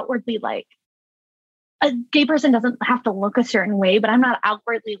not outwardly like a gay person doesn't have to look a certain way, but I'm not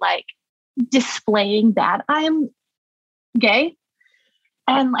outwardly like displaying that I'm gay.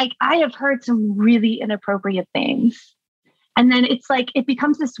 And like, I have heard some really inappropriate things. And then it's like, it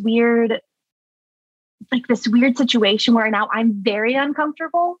becomes this weird situation where now I'm very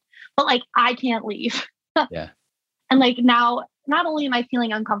uncomfortable, but like, I can't leave. Yeah. And like, now, not only am I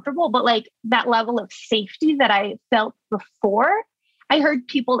feeling uncomfortable, but like that level of safety that I felt before I heard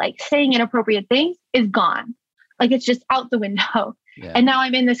people like saying inappropriate things is gone. Like, it's just out the window. Yeah. And now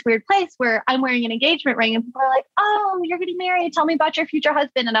I'm in this weird place where I'm wearing an engagement ring and people are like, oh, you're getting married. Tell me about your future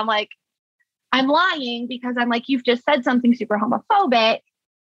husband. And I'm like, I'm lying because I'm like, you've just said something super homophobic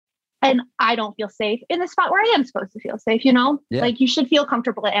and I don't feel safe in the spot where I am supposed to feel safe, you know? Yeah. Like, you should feel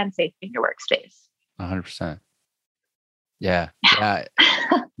comfortable and safe in your workspace. 100%. Yeah. Yeah.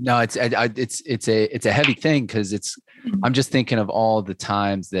 No, it's a heavy thing because I'm just thinking of all the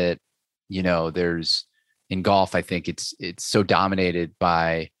times that, you know, there's in golf, I think it's so dominated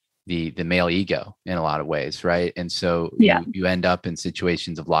by the male ego in a lot of ways. Right. And so you end up in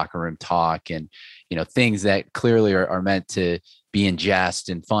situations of locker room talk and, you know, things that clearly are meant to be in jest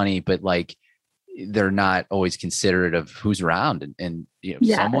and funny, but like, they're not always considerate of who's around and you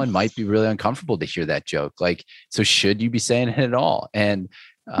know, someone might be really uncomfortable to hear that joke. Like, so should you be saying it at all? And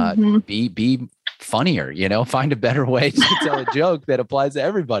be funnier, you know, find a better way to tell a joke that applies to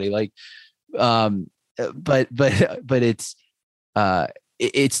everybody. Like, but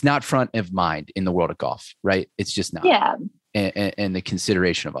it's not front of mind in the world of golf, right? It's just not. Yeah. And the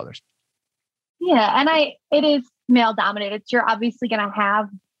consideration of others. Yeah. And it is male dominated. So you're obviously going to have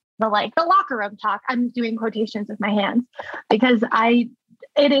the locker room talk. I'm doing quotations with my hands because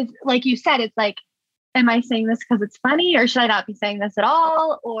it is like you said, it's like, am I saying this because it's funny or should I not be saying this at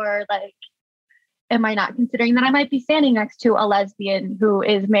all? Or like, am I not considering that I might be standing next to a lesbian who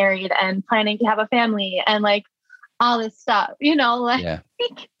is married and planning to have a family and like all this stuff, you know, like, yeah,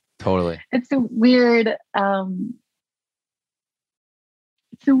 totally. It's a weird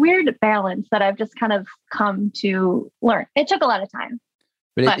balance that I've just kind of come to learn. It took a lot of time,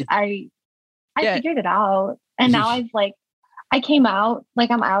 but I figured it out. And now I came out, like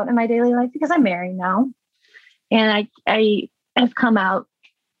I'm out in my daily life because I'm married now. And I have come out.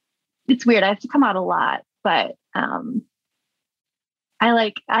 It's weird. I have to come out a lot, but I've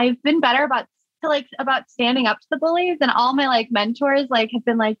been better about standing up to the bullies, and all my like mentors like have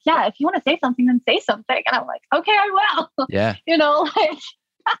been like, yeah, if you want to say something, then say something. And I'm like, okay, I will. Yeah. You know, like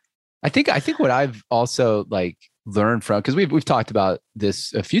I think what I've also like learned from, because we've talked about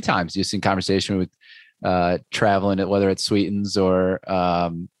this a few times just in conversation with traveling, whether it's Sweetens or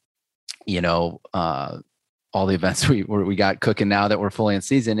you know, all the events we got cooking now that we're fully in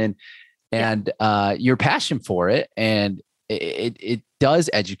season, and your passion for it, and it does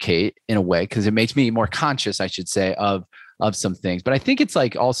educate in a way because it makes me more conscious, I should say, of some things. But I think it's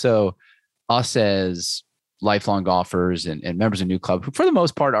like also us as lifelong golfers and members of New Club, who for the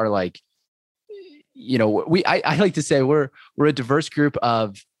most part are like, you know, I like to say we're a diverse group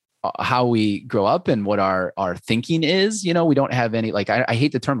of how we grow up and what our thinking is. You know, we don't have any, like, I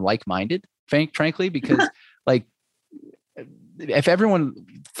hate the term like-minded, frankly, because like if everyone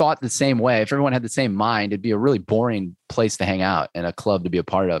thought the same way, if everyone had the same mind, it'd be a really boring place to hang out and a club to be a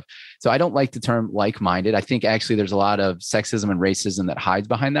part of. So I don't like the term like-minded. I think actually there's a lot of sexism and racism that hides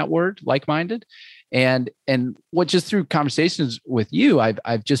behind that word, like-minded. And what just through conversations with you,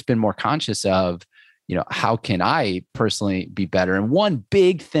 I've just been more conscious of, you know, how can I personally be better? And one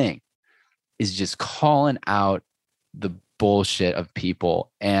big thing is just calling out the bullshit of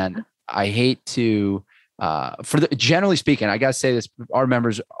people. And I hate to, generally speaking, I gotta say this, our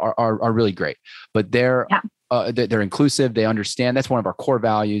members are really great, but they're inclusive. They understand. That's one of our core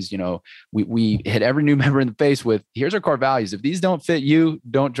values. You know, we hit every new member in the face with, here's our core values. If these don't fit you,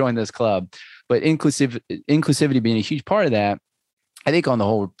 don't join this club. But inclusivity being a huge part of that, I think on the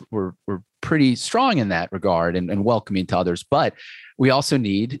whole, we're pretty strong in that regard and welcoming to others. But we also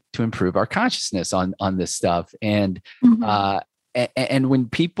need to improve our consciousness on this stuff. And and when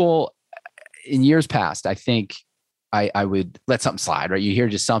people in years past, I think I would let something slide, right? You hear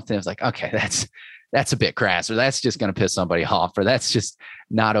just something, it's like, okay, that's a bit crass, or that's just going to piss somebody off, or that's just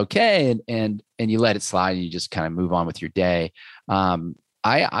not okay. And you let it slide and you just kind of move on with your day.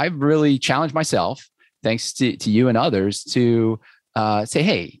 I've really challenged myself, thanks to you and others, to say,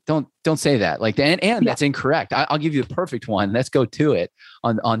 hey, don't say that. Like, and that's incorrect. I'll give you the perfect one. Let's go to it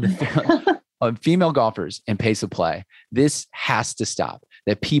on female golfers and pace of play. This has to stop.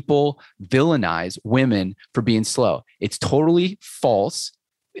 That people villainize women for being slow. It's totally false.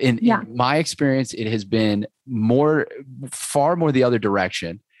 In my experience, it has been far more the other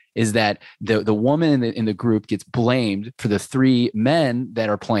direction. is that the woman in the group gets blamed for the three men that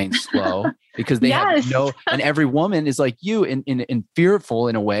are playing slow because they have no, and every woman is like you in fearful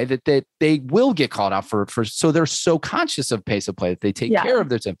in a way that they will get called out for, so they're so conscious of pace of play that they take care of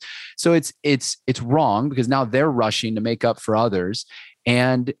their team. So it's wrong because now they're rushing to make up for others.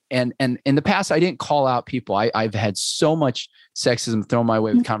 And in the past, I didn't call out people. I've had so much sexism thrown my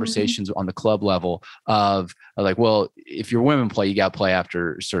way with conversations on the club level of like, well, if you're women play, you got to play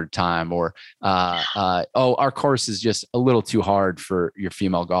after a certain time, or oh, our course is just a little too hard for your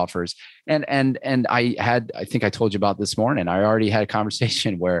female golfers. And I think I told you about this morning. I already had a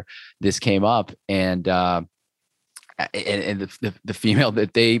conversation where this came up, and the female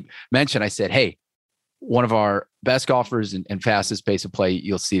that they mentioned, I said, hey, one of our best golfers and fastest pace of play,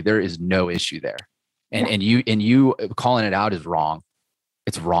 you'll see there is no issue there. And you calling it out is wrong.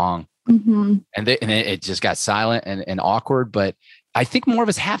 It's wrong. And it just got silent and awkward. But I think more of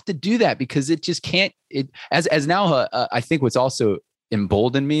us have to do that because it just can't, as now, I think what's also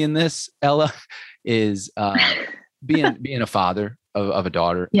emboldened me in this, Ella, is being a father of a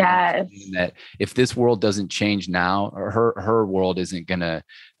daughter. Yes. That if this world doesn't change now, or her world isn't going to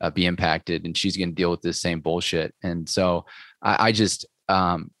be impacted, and she's going to deal with this same bullshit. And so I just,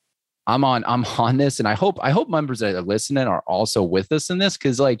 I'm on this, and I hope members that are listening are also with us in this.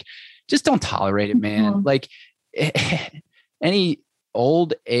 Cause like, just don't tolerate it, man. Like any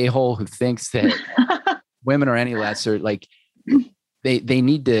old a-hole who thinks that women are any lesser, like they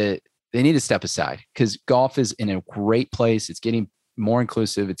need to step aside, because golf is in a great place. It's getting more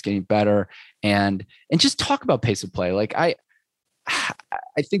inclusive. It's getting better. And just talk about pace of play. Like I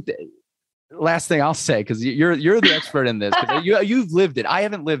think that last thing I'll say, because you're the expert in this, you've lived it. I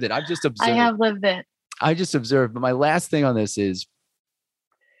haven't lived it. I've just observed. I have lived it. I just observed. But my last thing on this is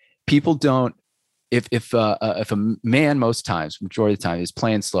people don't, if a man, most times, majority of the time, is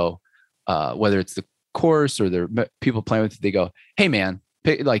playing slow, whether it's the course or the people playing with it, they go, hey man,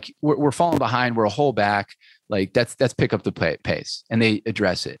 like we're falling behind, we're a hole back, like that's pick up the pace, and they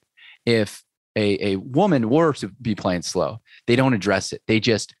address it. If a woman were to be playing slow, they don't address it. They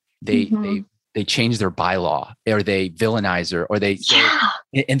just they change their bylaw, or they villainize her, or they say,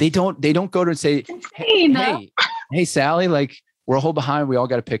 and they don't go to and say, hey Sally, like we're a hole behind, we all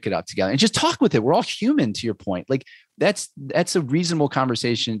got to pick it up together and just talk with it. We're all human, to your point. Like that's a reasonable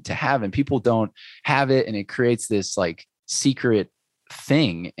conversation to have, and people don't have it, and it creates this like secret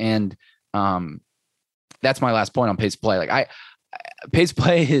thing. And that's my last point on pace play. Like pace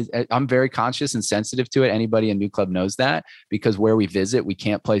play is, I'm very conscious and sensitive to it. Anybody in New Club knows that, because where we visit, we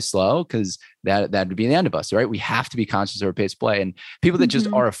can't play slow, because that would be the end of us, right? We have to be conscious of our pace play, and people that just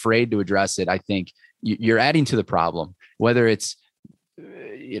are afraid to address it, I think you're adding to the problem. Whether it's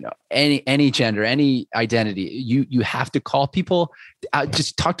any gender, any identity, you have to call people out.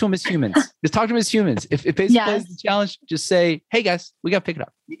 Just talk to them as humans. Just talk to them as humans. If pace play is the challenge, just say, hey guys, we got to pick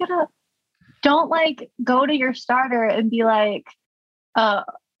it up. Don't like go to your starter and be like,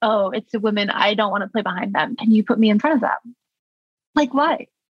 oh, it's a woman, I don't want to play behind them, can you put me in front of them? Like what?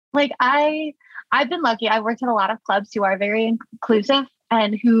 Like I've been lucky. I worked at a lot of clubs who are very inclusive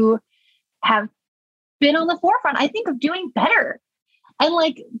and who have been on the forefront, I think, of doing better. And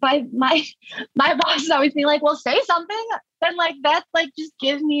like by my boss is always being like, well, say something. Then like that's like just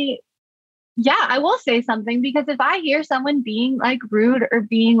gives me, I will say something, because if I hear someone being like rude or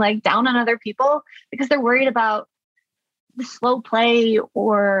being like down on other people because they're worried about the slow play,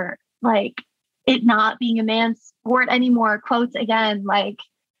 or like it not being a man's sport anymore, quotes again, like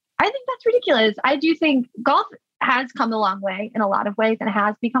I think that's ridiculous. I do think golf has come a long way in a lot of ways and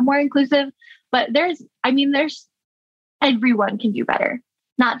has become more inclusive, but there's everyone can do better.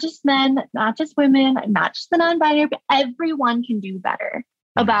 Not just men, not just women, not just the non-binary, but everyone can do better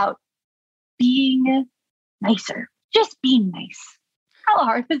about being nicer. Just being nice. How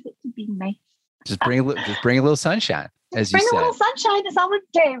hard is it to be nice? Just bring a little sunshine, as you said. Bring a little sunshine to someone's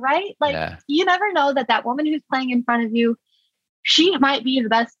day, right? Like you never know that woman who's playing in front of you, she might be the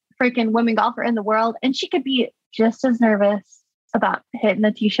best freaking women golfer in the world, and she could be just as nervous about hitting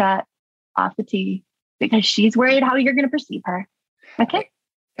the tee shot off the tee because she's worried how you're going to perceive her. Okay.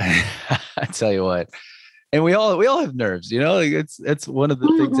 I tell you what, and we all have nerves, like it's one of the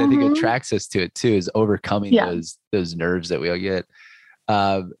things I think attracts us to it too, is overcoming those nerves that we all get.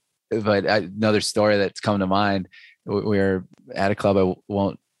 But another story that's come to mind, we're at a club. I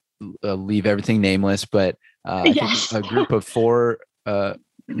won't leave everything nameless, but I think a group of 4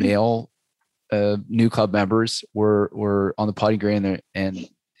 male new club members were on the putting green, and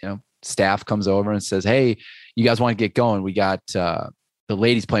staff comes over and says, hey, you guys want to get going? We got the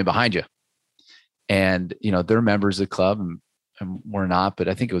ladies playing behind you. And, they're members of the club, and we're not, but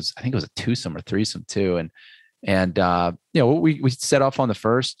I think it was a twosome or threesome too. And we set off on the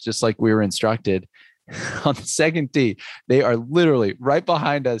first, just like we were instructed. On the second tee, they are literally right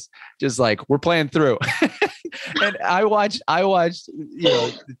behind us, just like we're playing through. And I watched,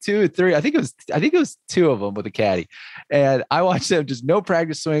 the 2 or 3. I think it was 2 of them with a caddy, and I watched them just no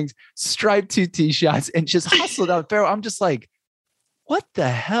practice swings, striped 2 tee shots, and just hustled out the fairway. I'm just like, what the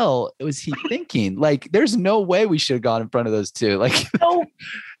hell was he thinking? Like, there's no way we should have gone in front of those 2. Like, No.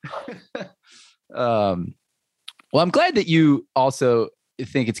 Well, I'm glad that you also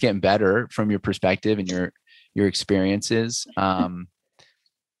think it's getting better from your perspective and your experiences. I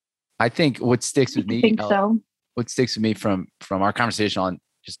think what sticks with me, what sticks with me from our conversation on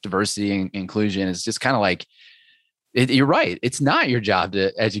just diversity and inclusion is just kind of like, you're right. It's not your job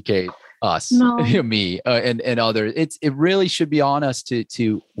to educate us, me, and others. It really should be on us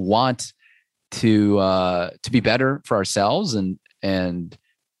to want to be better for ourselves and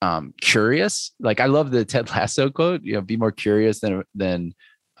curious. Like, I love the Ted Lasso quote, be more curious than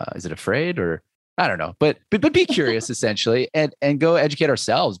is it afraid, or I don't know, but be curious essentially, and go educate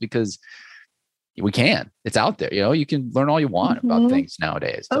ourselves, because we can. It's out there. You can learn all you want about things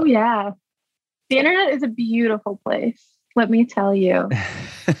nowadays. So. Oh yeah. The internet is a beautiful place. Let me tell you.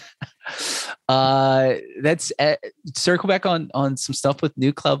 Let's circle back on some stuff with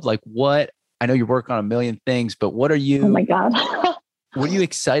New Club. Like, what, I know you're working on a million things, but what are you, oh my God. What are you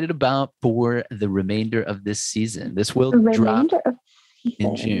excited about for the remainder of this season? This will drop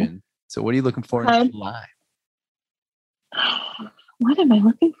in June. So what are you looking for in July? What am I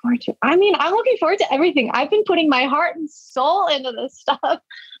looking forward to? I mean, I'm looking forward to everything. I've been putting my heart and soul into this stuff.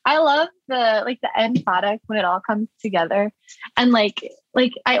 I love the end product when it all comes together. And like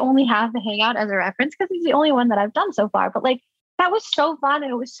I only have the Hangout as a reference because it's the only one that I've done so far. But like, that was so fun,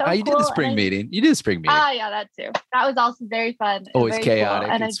 and it was so cool. You did the spring meeting. You did the spring meeting. Yeah, that too. That was also very fun. Always very chaotic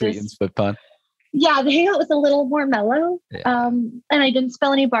cool. and sweet and split fun. Yeah, the Hangout was a little more mellow. Yeah. And I didn't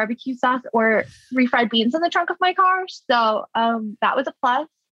spill any barbecue sauce or refried beans in the trunk of my car. So that was a plus.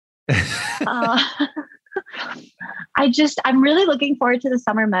 I'm really looking forward to the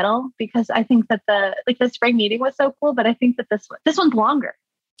summer medal, because I think that the spring meeting was so cool, but I think that this one's longer.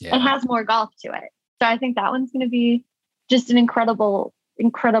 Yeah. It has more golf to it. So I think that one's going to be just an incredible trip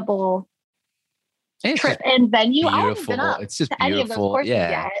and venue. I haven't been up it's just to any of those courses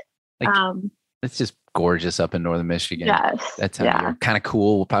yet. It's just gorgeous up in northern Michigan. Yes. That time of year. Kind of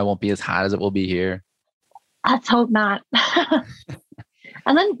cool. Probably won't be as hot as it will be here. Let's hope not.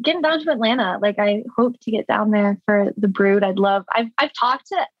 And then getting down to Atlanta, like I hope to get down there for the Brood. I've talked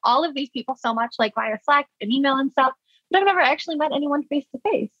to all of these people so much, like via Slack and email and stuff, but I've never actually met anyone face to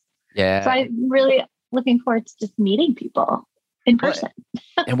face. Yeah. So I'm really looking forward to just meeting people in person.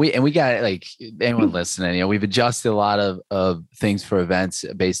 And we got, like, anyone listening, we've adjusted a lot of things for events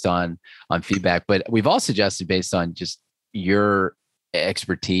based on feedback, but we've also adjusted based on just your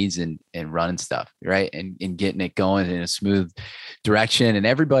expertise in running stuff, right? And getting it going in a smooth direction. And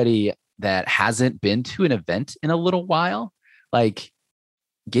everybody that hasn't been to an event in a little while, like,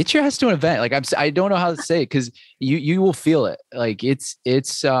 get your ass to an event. Like, I don't know how to say it, because you will feel it. Like, it's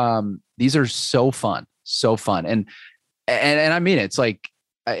these are so fun. And I mean, it's like,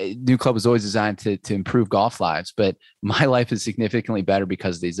 New Club was always designed to improve golf lives, but my life is significantly better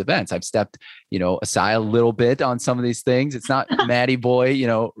because of these events. I've stepped, aside a little bit on some of these things. It's not Matty boy,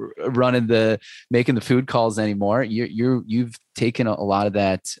 making the food calls anymore. You've taken a lot of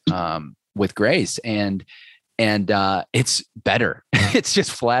that with grace, and it's better. It's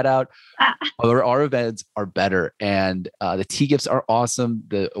just flat out. Our events are better, and the tee gifts are awesome.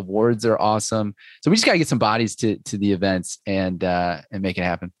 The awards are awesome. So we just got to get some bodies to the events and make it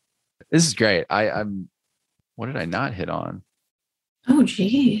happen. This is great. I'm. What did I not hit on? Oh,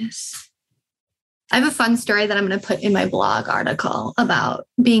 geez. I have a fun story that I'm going to put in my blog article about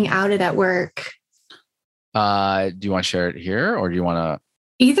being outed at work. Do you want to share it here, or do you want to?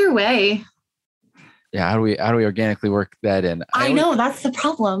 Either way. Yeah, how do we organically work that in? I know that's the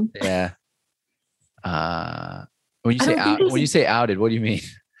problem. Yeah. When you say outed, what do you mean?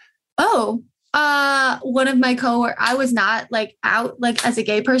 Oh, one of my coworkers. I was not out as a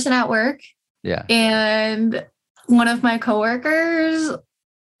gay person at work. Yeah. And one of my coworkers,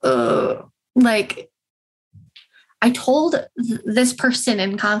 I told this person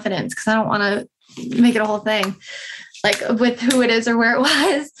in confidence, because I don't want to make it a whole thing, with who it is or where it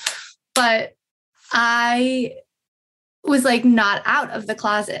was, but I was not out of the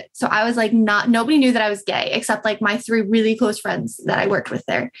closet. So I was nobody knew that I was gay except my 3 really close friends that I worked with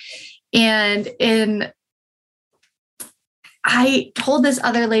there. And I told this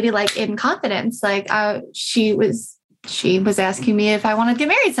other lady, in confidence, she was she was asking me if I wanted to get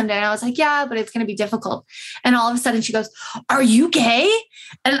married someday. And I was like, yeah, but it's going to be difficult. And all of a sudden she goes, are you gay?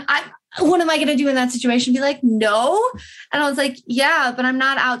 And what am I going to do in that situation? Be like, no. And I was like, yeah, but I'm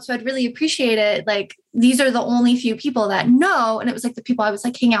not out. So I'd really appreciate it. Like, these are the only few people that know. And it was like the people I was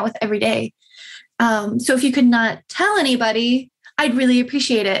like hanging out with every day. So if you could not tell anybody, I'd really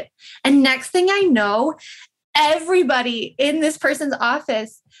appreciate it. And next thing I know, everybody in this person's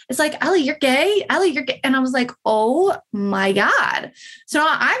office is like, Ellie, you're gay. Ellie, you're gay. And I was like, oh my God. So now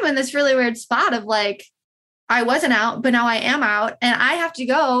I'm in this really weird spot of like, I wasn't out, but now I am out. And I have to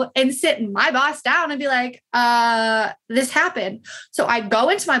go and sit my boss down and be like, this happened. So I go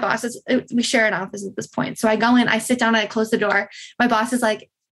into my boss's, we share an office at this point. So I go in, I sit down, I close the door. My boss is like,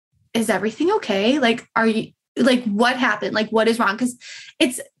 is everything okay? Like, are you like, what happened? Like, what is wrong? Because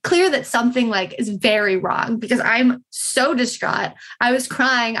it's clear that something like is very wrong because I'm so distraught. I was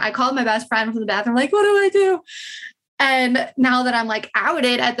crying. I called my best friend from the bathroom, like, what do I do? And now that I'm like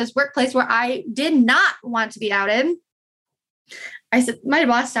outed at this workplace where I did not want to be outed, I sit my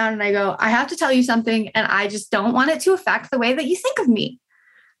boss down and I go, I have to tell you something. And I just don't want it to affect the way that you think of me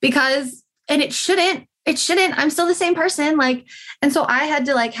because, and it shouldn't, I'm still the same person. Like, and so I had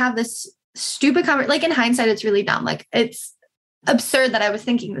to like have this stupid conversation. Like in hindsight, it's really dumb. Like it's absurd that I was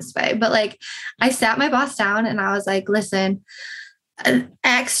thinking this way, but like I sat my boss down and I was like, listen, an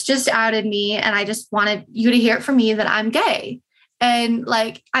ex just outed me and I just wanted you to hear it from me that I'm gay. And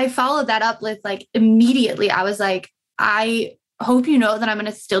like, I followed that up with like, immediately, I was like, I hope you know that I'm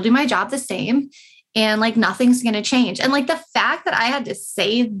going to still do my job the same. And like, nothing's going to change. And like the fact that I had to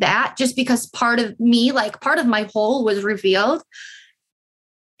say that just because part of me, like part of my whole was revealed,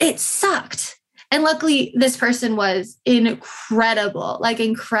 it sucked. And luckily this person was incredible, like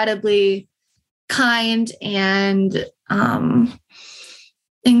incredibly kind and,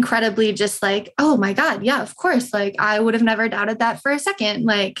 incredibly just like, oh my God. Yeah, of course. Like I would have never doubted that for a second.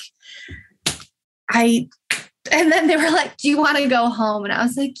 Like and then they were like, do you want to go home? And I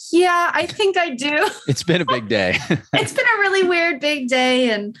was like, yeah, I think I do. It's been a big day. It's been a really weird big day.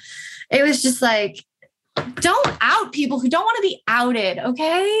 And it was just like, don't out people who don't want to be outed.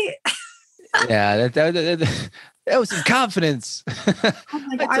 Okay. Yeah. That was some confidence. Oh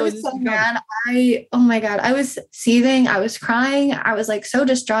my God, I was so mad. Oh my God, I was seething. I was crying. I was like so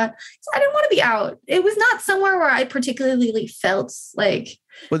distraught. I didn't want to be out. It was not somewhere where I particularly felt like,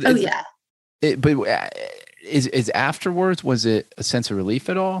 well, oh yeah. But is afterwards, was it a sense of relief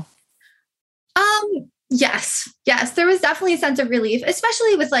at all? Yes. There was definitely a sense of relief,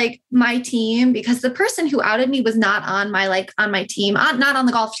 especially with like my team, because the person who outed me was not on my team, not on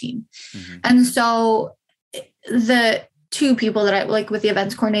the golf team. Mm-hmm. And so the two people that I like with the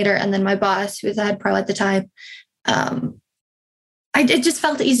events coordinator and then my boss, who was the head pro at the time, it just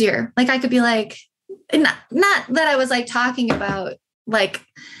felt easier. Like I could be like, not that I was like talking about like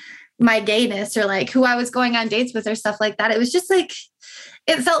my gayness or like who I was going on dates with or stuff like that. It was just like,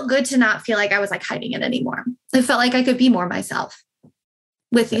 it felt good to not feel like I was like hiding it anymore. It felt like I could be more myself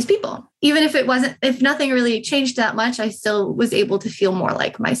with these people. Even if nothing really changed that much, I still was able to feel more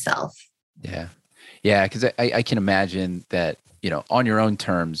like myself. Yeah. Yeah. Cause I can imagine that, on your own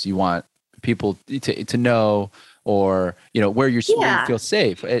terms, you want people to know, or, where you feel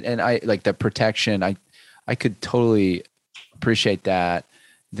safe. And I like the protection. I could totally appreciate that.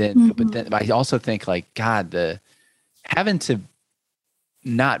 But then I also think like, God, having to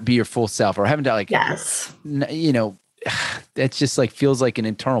not be your full self or having to like, yes, that's just like, feels like an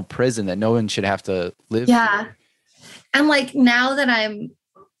internal prison that no one should have to live. Yeah. Through. And like, now that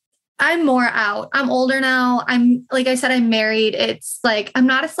I'm more out, I'm older now. Like I said, I'm married. It's like, I'm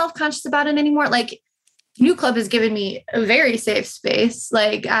not as self-conscious about it anymore. Like New Club has given me a very safe space.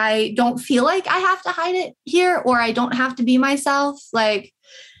 Like, I don't feel like I have to hide it here or I don't have to be myself. Like,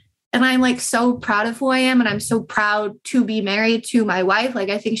 and I'm like so proud of who I am. And I'm so proud to be married to my wife. Like,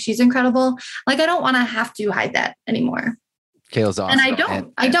 I think she's incredible. Like, I don't want to have to hide that anymore. Kayla's awesome.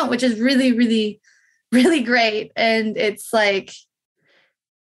 And I don't, which is really, really, really great. And it's like,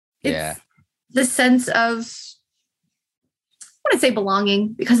 it's the sense of, I want to say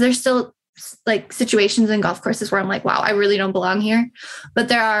belonging, because there's still like situations in golf courses where I'm like, wow, I really don't belong here. But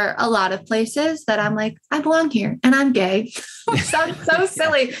there are a lot of places that I'm like, I belong here and I'm gay. Sounds so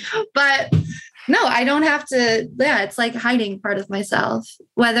silly, but no, I don't have to. Yeah. It's like hiding part of myself,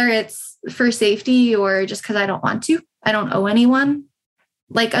 whether it's for safety or just because I don't want to. I don't owe anyone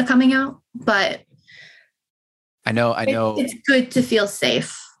like a coming out, but I know it's good to feel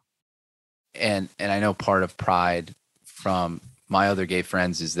safe. And I know part of pride from my other gay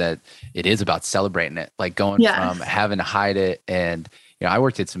friends is that it is about celebrating it, like going from having to hide it. And, I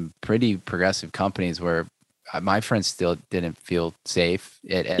worked at some pretty progressive companies where my friends still didn't feel safe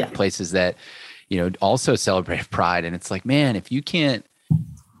at places that, also celebrate pride. And it's like, man, if you can't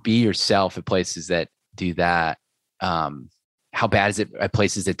be yourself at places that do that, how bad is it at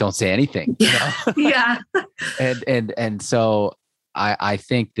places that don't say anything? Yeah. And so I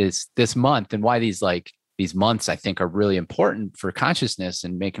think this month, and why these months I think are really important for consciousness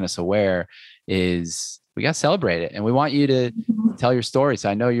and making us aware, is we got to celebrate it. And we want you to tell your story. So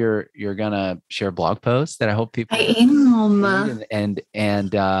I know you're gonna share a blog post that I hope people I am. And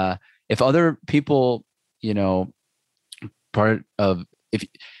if other people, part of, if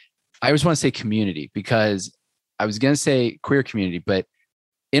I always want to say community, because I was going to say queer community, but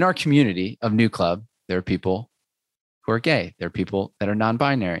in our community of New Club, there are people who are gay. There are people that are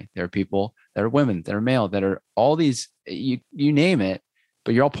non-binary. There are people that are women, that are male, that are all these, you name it,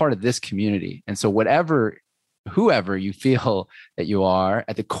 but you're all part of this community. And so whoever you feel that you are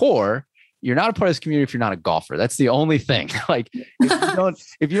at the core, you're not a part of this community if you're not a golfer. That's the only thing. Like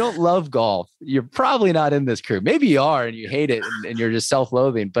if you don't love golf, you're probably not in this crew. Maybe you are and you hate it and you're just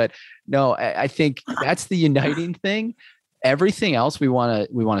self-loathing. But no, I think that's the uniting thing. Everything else we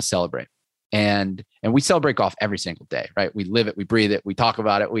want to celebrate. And we celebrate golf every single day, right? We live it, we breathe it, we talk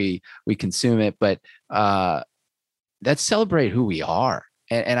about it, we consume it. But let's celebrate who we are.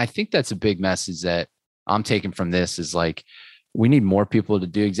 And I think that's a big message that I'm taking from this, is like, we need more people to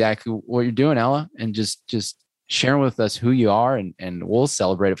do exactly what you're doing, Ella, and just sharing with us who you are, and we'll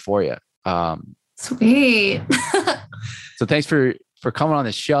celebrate it for you. Sweet. So thanks for coming on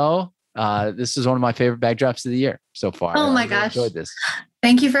the show. This is one of my favorite backdrops of the year so far. Oh my gosh. Enjoyed this.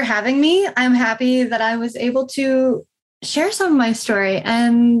 Thank you for having me. I'm happy that I was able to share some of my story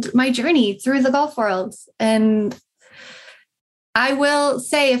and my journey through the golf world. And I will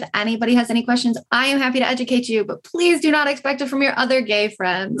say, if anybody has any questions, I am happy to educate you, but please do not expect it from your other gay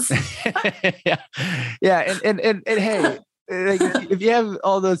friends. Yeah. And hey, if you have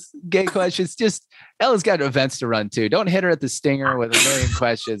all those gay questions, just Ella's got events to run too. Don't hit her at the stinger with a million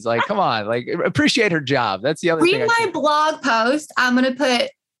questions. Like, come on, like, appreciate her job. That's the other thing. Read my blog post. I'm going to put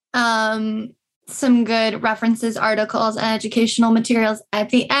some good references, articles, and educational materials at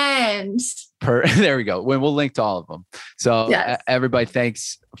the end. There we go. We'll link to all of them. So yes. Everybody,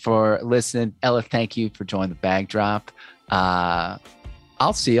 thanks for listening. Ella, thank you for joining the Backdrop.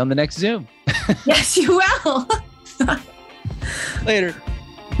 I'll see you on the next Zoom. Yes, you will. Later.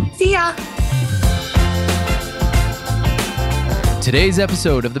 See ya. Today's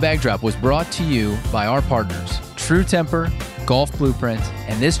episode of The Backdrop was brought to you by our partners, True Temper, Golf Blueprint,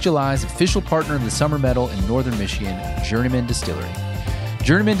 and this July's official partner in the Summer Medal in Northern Michigan, Journeyman Distillery.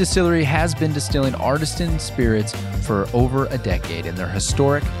 Journeyman Distillery has been distilling artisan spirits for over a decade in their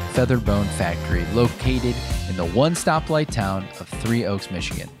historic Featherbone factory located in the one-stoplight town of Three Oaks,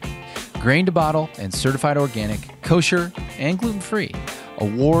 Michigan. Grain to bottle and certified organic, kosher, and gluten-free.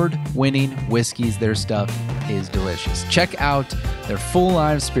 Award-winning whiskeys, their stuff is delicious. Check out their full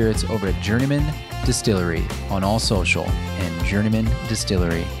line of spirits over at Journeyman Distillery on all social and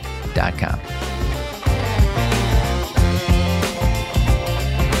journeymandistillery.com.